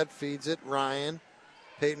ahead, feeds it, Ryan.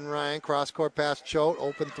 Peyton Ryan, cross-court pass, Choate.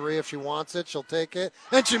 Open three if she wants it. She'll take it,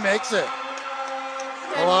 and she makes it.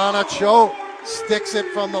 Alana Choate sticks it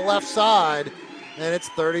from the left side, and it's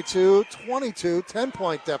 32-22,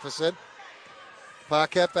 10-point deficit.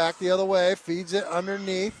 Paquette back the other way, feeds it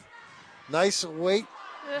underneath. Nice weight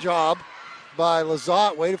job by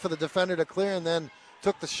Lazat, waited for the defender to clear and then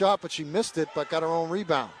took the shot, but she missed it, but got her own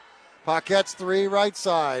rebound. Paquette's three, right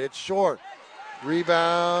side, it's short.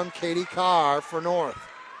 Rebound, Katie Carr for North.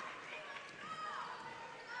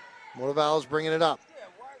 Motivala's bringing it up.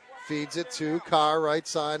 Feeds it to Carr, right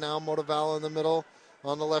side now. Motivala in the middle.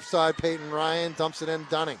 On the left side, Peyton Ryan dumps it in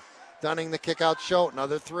Dunning. Dunning the kick out, Choate.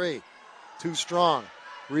 Another three. Too strong.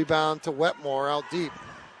 Rebound to Wetmore out deep.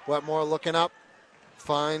 Wetmore looking up.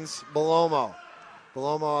 Finds Belomo.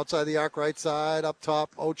 Belomo outside the arc, right side. Up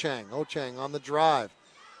top, Ochang. Ochang on the drive.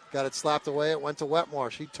 Got it slapped away. It went to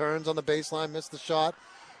Wetmore. She turns on the baseline, missed the shot.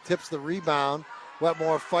 Tips the rebound.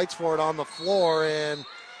 Wetmore fights for it on the floor, and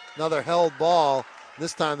another held ball.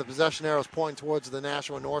 This time the possession arrow is pointing towards the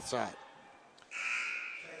Nashua North side.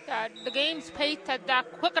 The game's pace had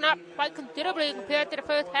quickened up quite considerably compared to the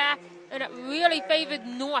first half, and it really favored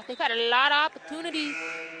North. They've had a lot of opportunities,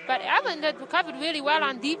 but Evans had recovered really well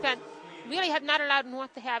on defense. Really had not allowed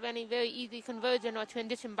North to have any very easy conversion or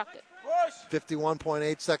transition bucket.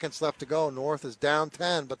 51.8 seconds left to go. North is down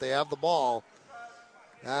 10, but they have the ball.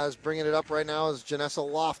 As bringing it up right now is Janessa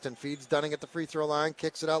Lofton. Feeds Dunning at the free throw line,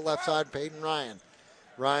 kicks it out left side, Peyton Ryan.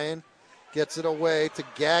 Ryan gets it away to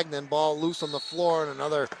Gagnon. Ball loose on the floor, and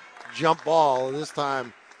another jump ball. This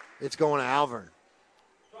time it's going to Alvern.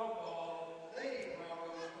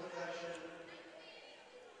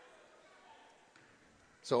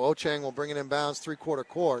 So Ochang will bring it in bounds, three-quarter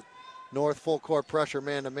court. North full court pressure,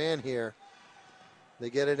 man-to-man here. They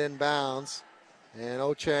get it in bounds, and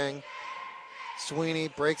Ochang, Sweeney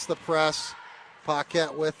breaks the press.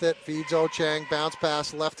 Paquette with it, feeds Ochang, bounce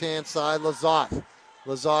pass, left-hand side, Lazat.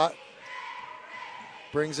 Lazat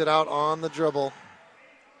brings it out on the dribble.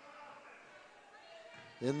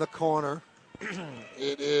 In the corner,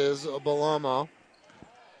 it is Belomo.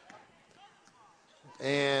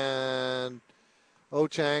 And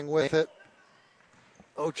Ochang with it.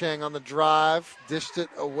 Ochang on the drive, dished it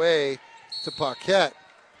away to Paquette.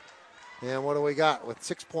 And what do we got? With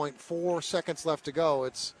 6.4 seconds left to go,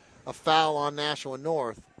 it's a foul on Nashua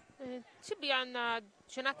North. It should be on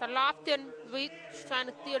Janessa Lofton, reach, trying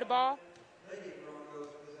to steal the ball.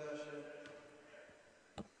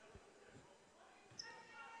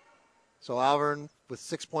 So Alvern with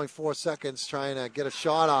 6.4 seconds trying to get a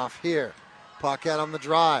shot off here. Paquette on the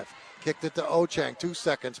drive. Kicked it to Ochang. 2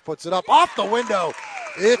 seconds. Puts it up off the window.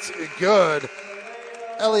 It's good.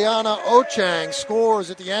 Eliana Ochang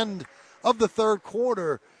scores at the end of the third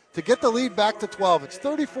quarter to get the lead back to 12. It's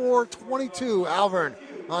 34-22. Alvern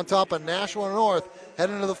on top of Nashua North.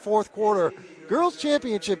 Heading into the fourth quarter. Girls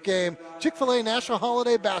Championship game, Chick-fil-A National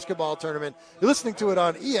Holiday Basketball Tournament. You're listening to it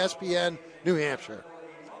on ESPN New Hampshire.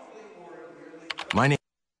 My name.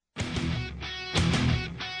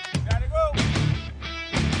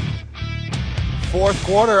 Fourth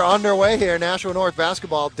quarter underway here. Nashua North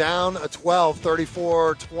basketball down 12,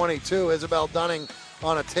 34-22. Isabel Dunning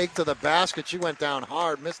on a take to the basket. She went down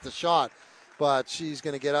hard, missed the shot, but she's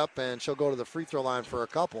going to get up and she'll go to the free throw line for a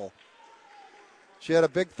couple. She had a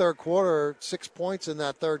big third quarter, 6 points in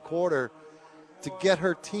that third quarter to get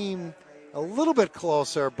her team a little bit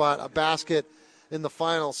closer, but a basket in the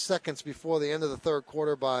final seconds before the end of the third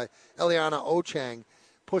quarter by Eliana Ochang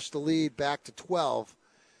pushed the lead back to 12.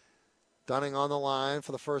 Dunning on the line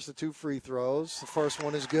for the first of two free throws. The first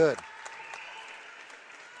one is good.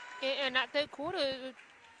 And that third quarter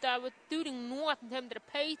was suiting North in terms of the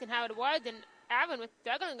pace and how it was, and Avon was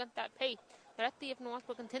struggling against that pace. So let's see if North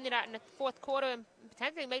will continue that in the fourth quarter and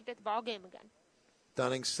potentially make this ball game again.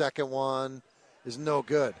 Dunning's second one is no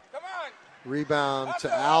good. Rebound to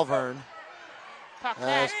Alvern.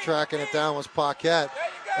 As tracking it down was Paquette.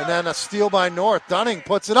 And then a steal by North. Dunning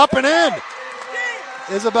puts it up and in.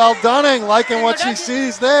 Isabel Dunning liking what she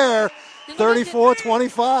sees there.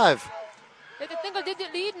 34-25. There's a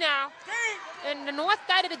single-digit lead now. And the north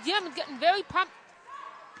side of the gym is getting very pumped.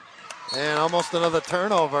 And almost another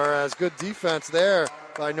turnover as good defense there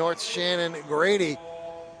by North's Shannon Grady.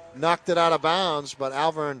 Knocked it out of bounds, but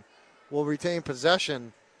Alvern will retain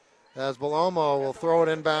possession as Belomo will throw it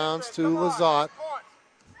inbounds to Lizotte.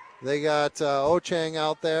 They got Ochang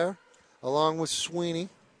out there along with Sweeney.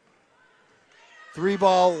 Three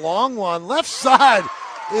ball, long one, left side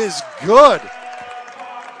is good.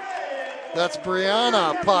 That's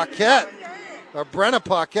Brianna Paquette, or Brenna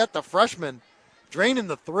Paquette, the freshman, draining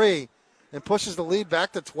the three and pushes the lead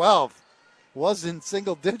back to 12. Was in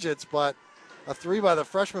single digits, but a three by the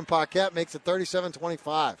freshman Paquette makes it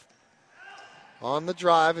 37-25. On the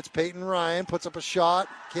drive, it's Peyton Ryan, puts up a shot,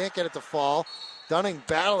 can't get it to fall. Dunning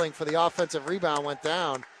battling for the offensive rebound, went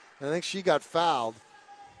down, and I think she got fouled.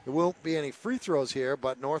 There won't be any free throws here,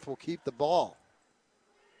 but North will keep the ball.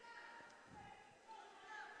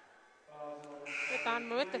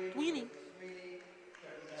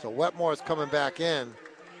 So Wetmore's coming back in.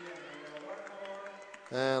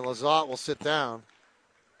 And Lizotte will sit down.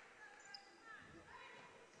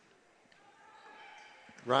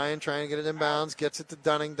 Ryan trying to get it inbounds, gets it to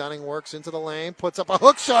Dunning. Dunning works into the lane, puts up a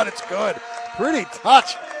hook shot. It's good. Pretty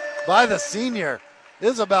touch by the senior,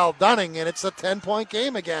 Isabel Dunning, and it's a 10-point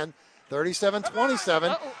game again,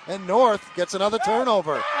 37-27, and North gets another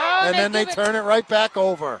turnover, and then they turn it right back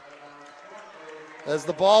over. As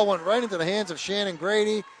the ball went right into the hands of Shannon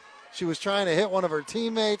Grady, she was trying to hit one of her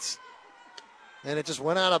teammates, and it just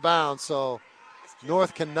went out of bounds, so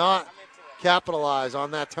North cannot capitalize on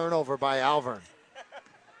that turnover by Alvern.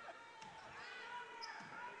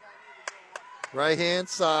 Right-hand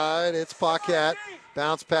side, it's Paquette.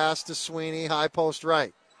 Bounce pass to Sweeney, high post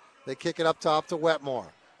right. They kick it up top to Wetmore.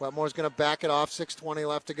 Wetmore's going to back it off, 6:20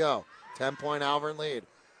 left to go. 10-point Alvern lead.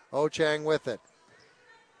 Ochang with it.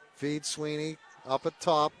 Feeds Sweeney up at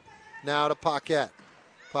top. Now to Paquette.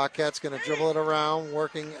 Paquette's going to dribble it around,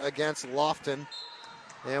 working against Lofton.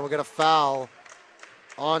 And we're going to foul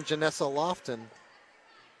on Janessa Lofton.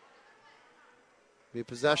 Be a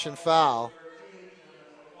possession foul.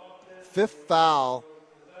 Fifth foul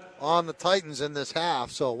on the Titans in this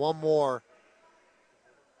half, so one more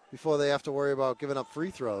before they have to worry about giving up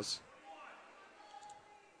free throws.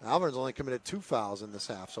 Alvern's only committed 2 fouls in this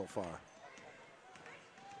half so far.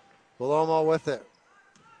 Belomo with it.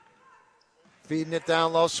 Feeding it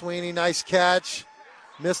down low, Sweeney, nice catch.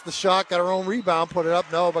 Missed the shot, got her own rebound, put it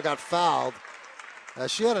up, no, but got fouled.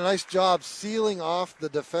 She had a nice job sealing off the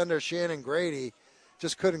defender, Shannon Grady.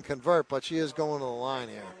 Just couldn't convert, but she is going to the line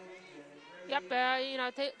here. Yep,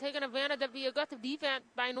 taking advantage of the aggressive defense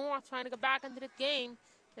by North, trying to get back into this game.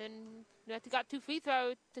 And they got 2 free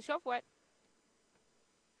throws to show for it.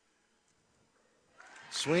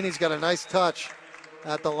 Sweeney's got a nice touch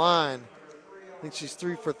at the line. I think she's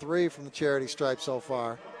 3 for 3 from the charity stripe so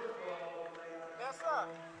far. Yes, sir.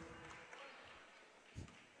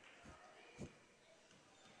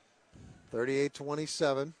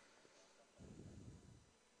 38-27.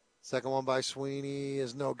 Second one by Sweeney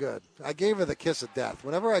is no good. I gave her the kiss of death.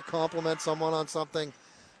 Whenever I compliment someone on something,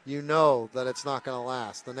 you know that it's not going to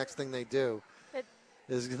last. The next thing they do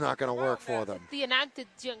is not going to work for them. It's the announcer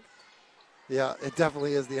jinx. Yeah, it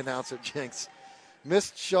definitely is the announcer jinx.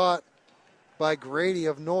 Missed shot by Grady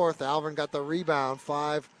of North. Alvern got the rebound.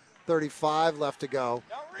 5:35 left to go.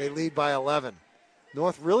 They lead by 11.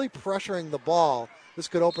 North really pressuring the ball. This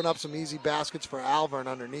could open up some easy baskets for Alvern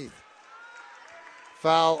underneath.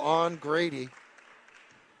 Foul on Grady.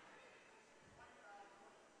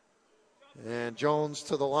 And Jones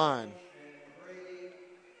to the line.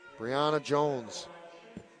 Brianna Jones.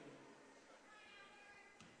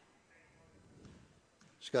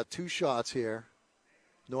 She's got 2 shots here.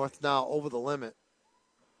 North now over the limit.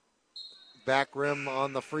 Back rim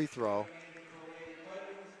on the free throw.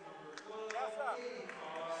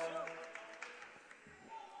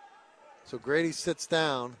 So Grady sits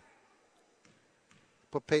down.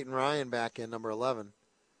 Put Peyton Ryan back in, number 11.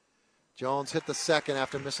 Jones hit the second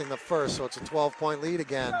after missing the first, so it's a 12-point lead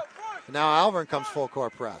again. And now Alvern comes full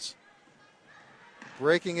court press.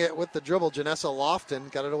 Breaking it with the dribble, Janessa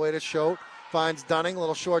Lofton got it away to Schote. Finds Dunning,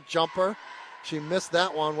 little short jumper. She missed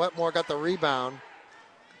that one. Wetmore got the rebound.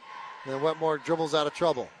 And Wetmore dribbles out of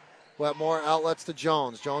trouble. Wetmore outlets to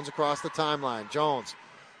Jones. Jones across the timeline. Jones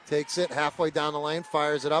takes it halfway down the lane,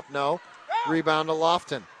 fires it up. No. Rebound to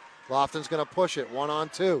Lofton. Lofton's going to push it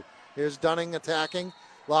 1-on-2. Here's Dunning attacking.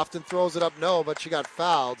 Lofton throws it up. No, but she got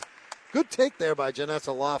fouled. Good take there by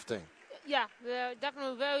Janessa Lofton. Yeah, they're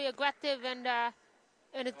definitely very aggressive, and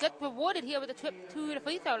it gets rewarded here with a trip to the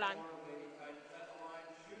free throw line.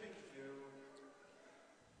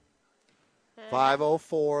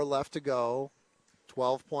 5:04 left to go.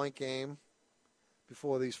 12-point game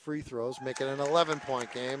before these free throws. Make it an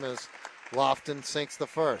 11-point game as Lofton sinks the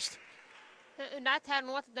first. And that's how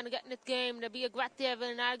North is going to get in this game, to be aggressive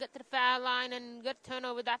and get to the foul line and get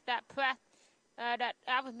turnovers off that press. That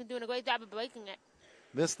Alvin's been doing a great job of breaking it.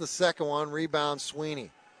 Missed the second one. Rebound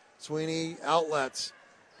Sweeney. Sweeney outlets.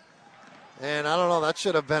 And I don't know, that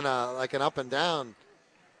should have been like an up and down.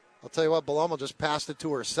 I'll tell you what, Bellomo just passed it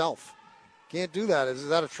to herself. Can't do that. Is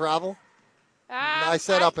that a travel? I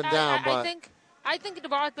said up and down, but I think the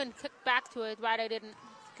ball's been kicked back to it. Why they didn't?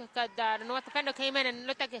 Because the North defender came in and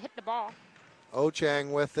looked like it hit the ball.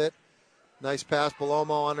 Ochang with it. Nice pass.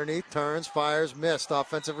 Bellomo underneath. Turns, fires, missed.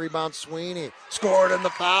 Offensive rebound, Sweeney. Scored in the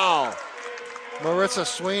foul. Marissa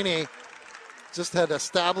Sweeney just had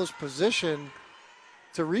established position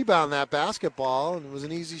to rebound that basketball, and it was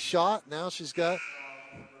an easy shot. Now she's got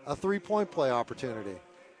a three-point play opportunity.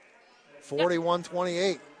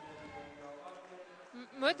 41-28.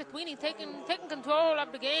 Marissa Sweeney taking control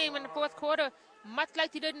of the game in the fourth quarter, much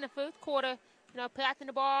like she did in the first quarter. You know, passing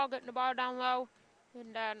the ball, getting the ball down low,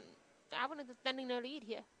 and Alvin is extending their lead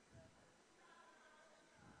here.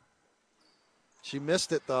 She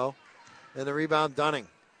missed it, though. And the rebound, Dunning.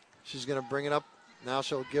 She's going to bring it up. Now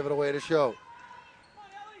she'll give it away to Schote.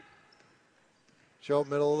 Schote,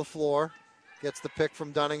 middle of the floor. Gets the pick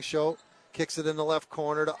from Dunning. Schote kicks it in the left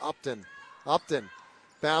corner to Upton. Upton,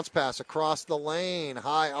 bounce pass across the lane.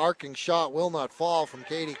 High arcing shot will not fall from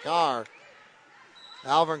Katie Carr.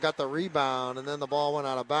 Alvern got the rebound, and then the ball went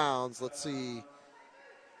out of bounds. Let's see.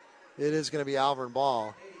 It is going to be Alvern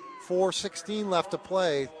ball. 4:16 left to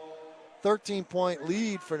play. 13-point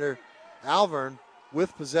lead for Alvern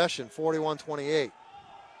with possession, 41-28.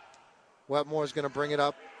 Wetmore's going to bring it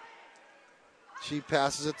up. She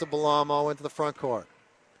passes it to Bellomo into the front court.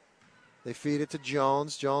 They feed it to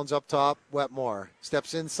Jones. Jones up top. Wetmore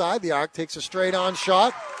steps inside the arc, takes a straight-on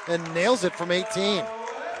shot, and nails it from 18.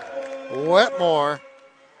 Wetmore,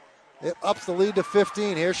 it ups the lead to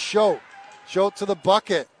 15. Here's Schote. Schote to the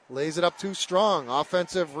bucket. Lays it up too strong.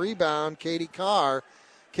 Offensive rebound. Katie Carr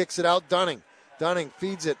kicks it out. Dunning. Dunning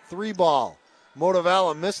feeds it. 3-ball.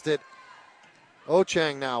 Motivala missed it.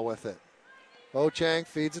 Ochang now with it. Ochang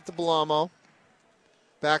feeds it to Bellomo.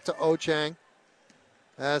 Back to Ochang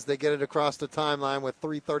as they get it across the timeline with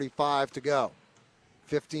 3:35 to go.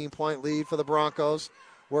 15-point lead for the Broncos.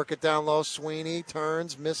 Work it down low. Sweeney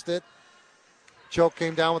turns, missed it. Choke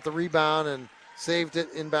came down with the rebound and saved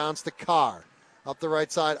it inbounds to Carr. Up the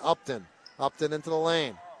right side, Upton. Upton into the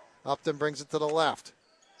lane. Upton brings it to the left.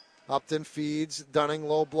 Upton feeds Dunning,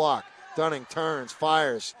 low block. Dunning turns,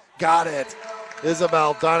 fires. Got it.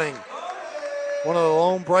 Isabel Dunning. One of the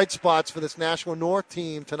lone bright spots for this Nashua North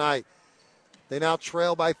team tonight. They now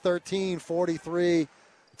trail by 13,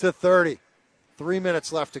 43-30. 3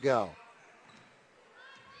 minutes left to go.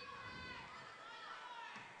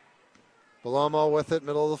 Bellomo with it,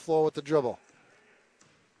 middle of the floor with the dribble.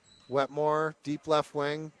 Wetmore, deep left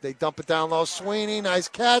wing. They dump it down low. Sweeney, nice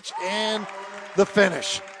catch, and the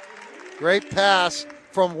finish. Great pass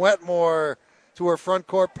from Wetmore to her front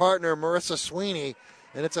court partner, Marissa Sweeney,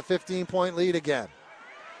 and it's a 15-point lead again.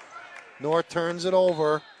 North turns it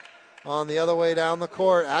over on the other way down the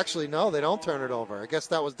court. Actually, no, they don't turn it over. I guess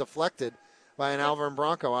that was deflected by an Alvern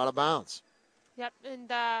Bronco out of bounds. Yep, and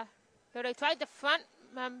so they tried to front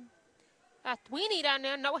Sweeney down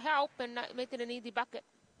there, no help, and made it an easy bucket.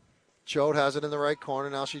 Choate has it in the right corner.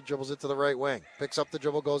 Now she dribbles it to the right wing. Picks up the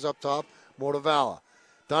dribble, goes up top. Motivala.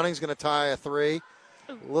 Dunning's going to tie a three.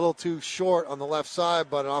 A little too short on the left side,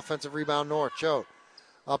 but an offensive rebound north. Choate.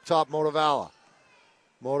 Up top, Motivala.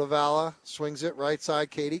 Motivala swings it right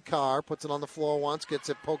side. Katie Carr puts it on the floor once, gets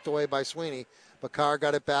it poked away by Sweeney. But Carr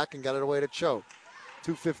got it back and got it away to Choate.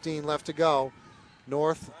 2:15 left to go.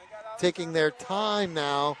 North taking their time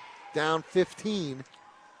now, down 15.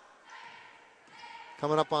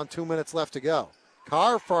 Coming up on 2 minutes left to go.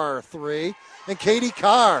 Carr for a three, and Katie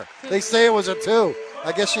Carr. They say it was a two.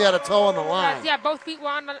 I guess she had a toe on the line. Yeah, both feet were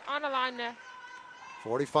on the line there.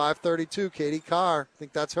 45-32, Katie Carr. I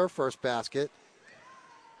think that's her first basket.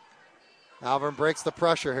 Alvern breaks the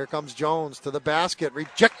pressure. Here comes Jones to the basket.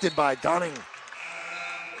 Rejected by Dunning.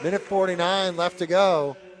 Minute 49 left to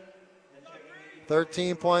go.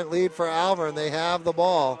 13-point lead for Alvern. They have the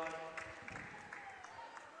ball.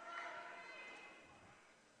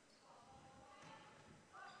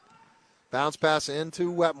 Bounce pass into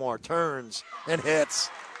Wetmore. Turns and hits.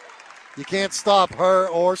 You can't stop her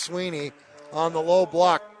or Sweeney on the low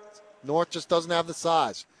block. North just doesn't have the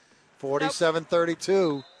size.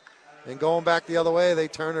 47-32. And going back the other way, they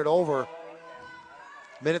turn it over.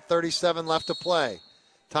 Minute 37 left to play.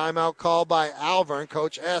 Timeout called by Alvern.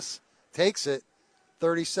 Coach S takes it.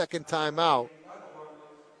 30-second timeout.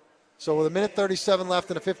 So with a minute 37 left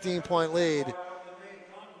and a 15-point lead,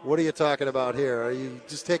 what are you talking about here? Are you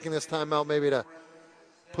just taking this timeout maybe to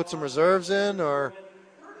put some reserves in, or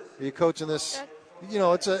are you coaching this? You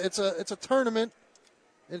know, it's a tournament,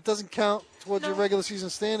 and it doesn't count towards your regular season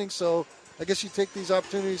standings. So I guess you take these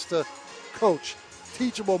opportunities to coach,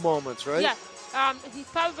 teachable moments, right? Yeah. He's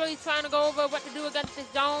probably trying to go over what to do against this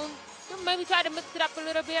zone. Maybe try to mix it up a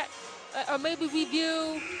little bit, or maybe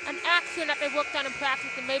review an action that they worked on in practice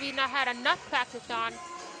and maybe not had enough practice on.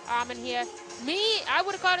 In here. I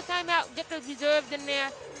would have called a timeout, get those reserves in there.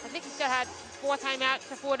 I think he still had 4 timeouts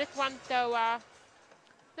before this one, so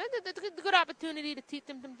it's a good opportunity to teach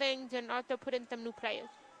them some things and also put in some new players.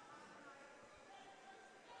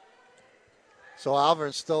 So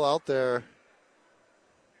Alvern's still out there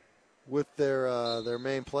with their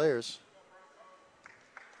main players.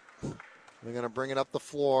 They're going to bring it up the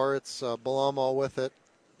floor. It's Belomo with it.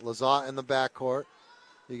 Lazat in the backcourt.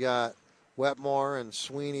 You got Wetmore and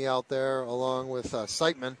Sweeney out there along with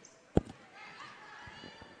Siteman.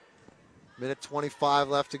 Minute 25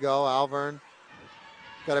 left to go. Alvern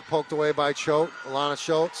got it poked away by Choate. Alana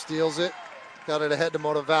Choate steals it. Got it ahead to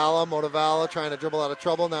Motivala. Motivala trying to dribble out of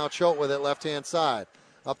trouble. Now Choate with it left-hand side.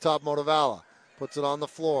 Up top, Motivala. Puts it on the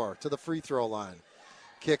floor to the free throw line.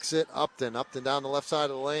 Kicks it. Upton. Upton down the left side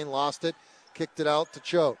of the lane. Lost it. Kicked it out to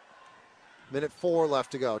Choate. Minute 4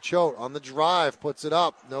 left to go. Choate on the drive, puts it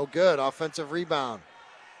up. No good. Offensive rebound.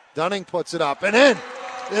 Dunning puts it up and in.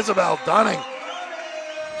 Isabel Dunning.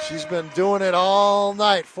 She's been doing it all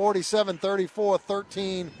night. 47-34,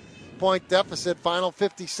 13-point deficit. Final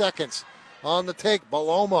 50 seconds. On the take,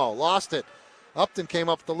 Belomo lost it. Upton came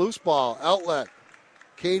up with the loose ball. Outlet.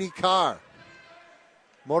 Katie Carr.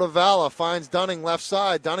 Motivala finds Dunning left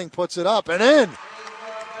side. Dunning puts it up and in.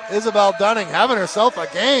 Isabel Dunning having herself a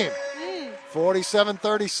game.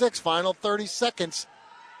 47-36, final 30 seconds.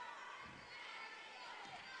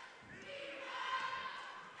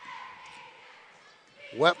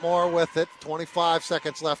 Wetmore with it, 25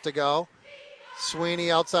 seconds left to go.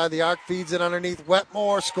 Sweeney outside the arc, feeds it underneath.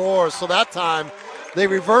 Wetmore scores. So that time they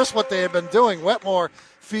reversed what they had been doing. Wetmore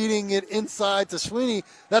feeding it inside to Sweeney.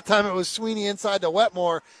 That time it was Sweeney inside to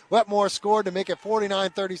Wetmore. Wetmore scored to make it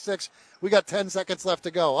 49-36. We got 10 seconds left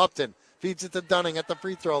to go. Upton feeds it to Dunning at the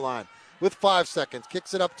free throw line with 5 seconds.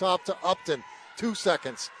 Kicks it up top to Upton. 2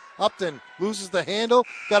 seconds. Upton loses the handle.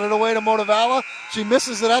 Got it away to Motivala. She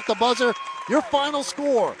misses it at the buzzer. Your final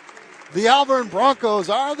score. The Alvern Broncos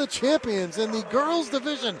are the champions in the girls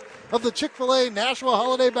division of the Chick-fil-A National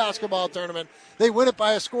Holiday Basketball Tournament. They win it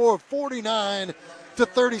by a score of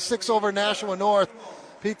 49-36 over Nashua North.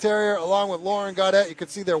 Pete Terrier along with Lauren Gaudette. You can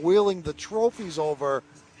see they're wheeling the trophies over.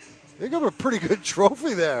 They got a pretty good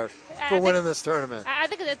trophy there for winning this tournament. I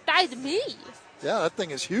think it's a tie to me. Yeah, that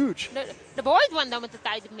thing is huge. The boys won them with the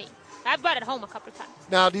tie to me. I brought it home a couple of times.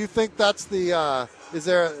 Now, do you think that's there's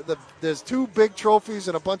 2 big trophies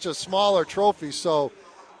and a bunch of smaller trophies, so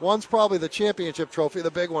one's probably the championship trophy, the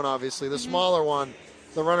big one obviously, the smaller one,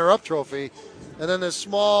 the runner-up trophy, and then there's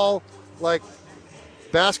small, like,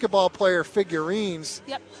 basketball player figurines.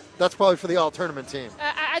 Yep. That's probably for the all-tournament team.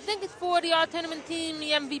 I think it's for the all-tournament team, the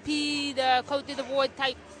MVP, the Coach's Award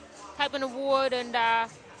type an award, and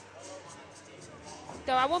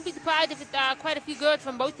so I won't be surprised if it's quite a few girls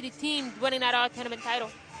from both of these teams winning that all-tournament title.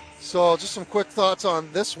 So just some quick thoughts on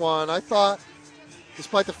this one. I thought,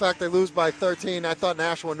 despite the fact they lose by 13, I thought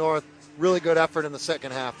Nashua North, really good effort in the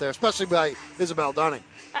second half there, especially by Isabel Dunning.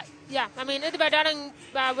 Yeah, I mean, Isabel Dunning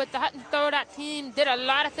with the Hutton throw, that team did a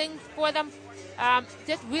lot of things for them.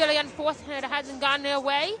 Just really unfortunate it hasn't gone their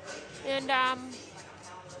way. And I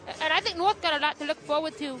think North got a lot to look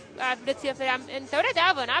forward to this year for them. And so did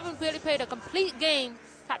Alvin. Alvin really played a complete game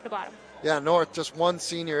top to bottom. Yeah, North, just one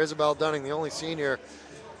senior, Isabel Dunning, the only senior.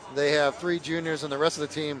 They have 3 juniors and the rest of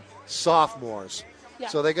the team sophomores. Yeah.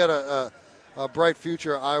 So they got a bright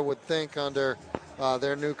future, I would think, under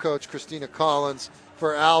their new coach, Christina Collins.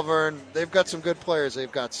 For Alvern, they've got some good players.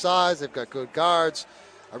 They've got size. They've got good guards.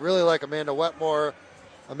 I really like Amanda Wetmore,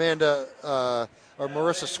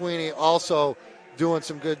 Marissa Sweeney also doing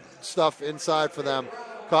some good stuff inside for them,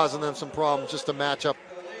 causing them some problems. Just a matchup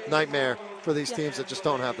nightmare for these teams that just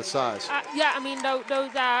don't have the size. Yeah, I mean, those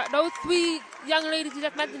 3 young ladies you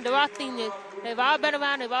just mentioned, they're all seniors. They've all been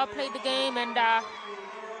around. They've all played the game. And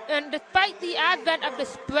despite the advent of the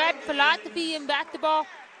spread philosophy in basketball,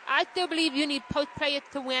 I still believe you need post players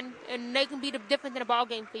to win, and they can be the difference in a ball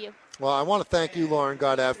game for you. Well, I want to thank you, Lauren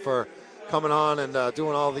Gaudet, for coming on and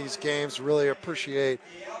doing all these games. Really appreciate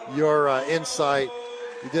your insight.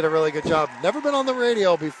 You did a really good job. Never been on the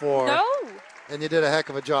radio before. No. And you did a heck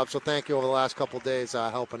of a job, so thank you over the last couple of days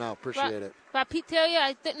helping out. Appreciate it. But Pete Terrier,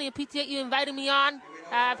 I certainly appreciate you inviting me on.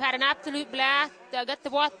 I've had an absolute blast. I got to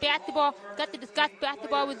watch basketball, got to discuss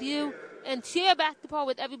basketball with you, and share basketball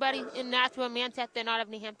with everybody in Nashua, Manchester, and all of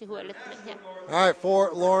New Hampshire who are listening here. All right,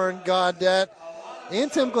 for Lauren Gaudet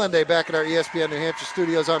and Tim Glenday back at our ESPN New Hampshire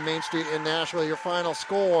studios on Main Street in Nashua. Your final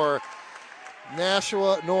score,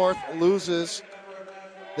 Nashua North loses.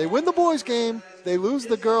 They win the boys' game. They lose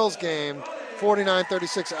the girls' game.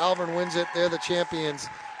 49-36. Alvern wins it. They're the champions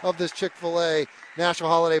of this Chick-fil-A National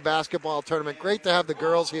Holiday Basketball Tournament. Great to have the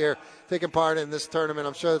girls here taking part in this tournament.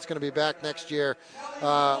 I'm sure it's going to be back next year.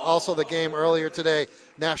 Also, the game earlier today,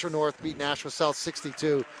 Nashua North beat Nashua South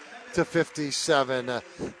 62-57.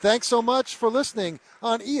 Thanks so much for listening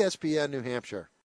on ESPN New Hampshire.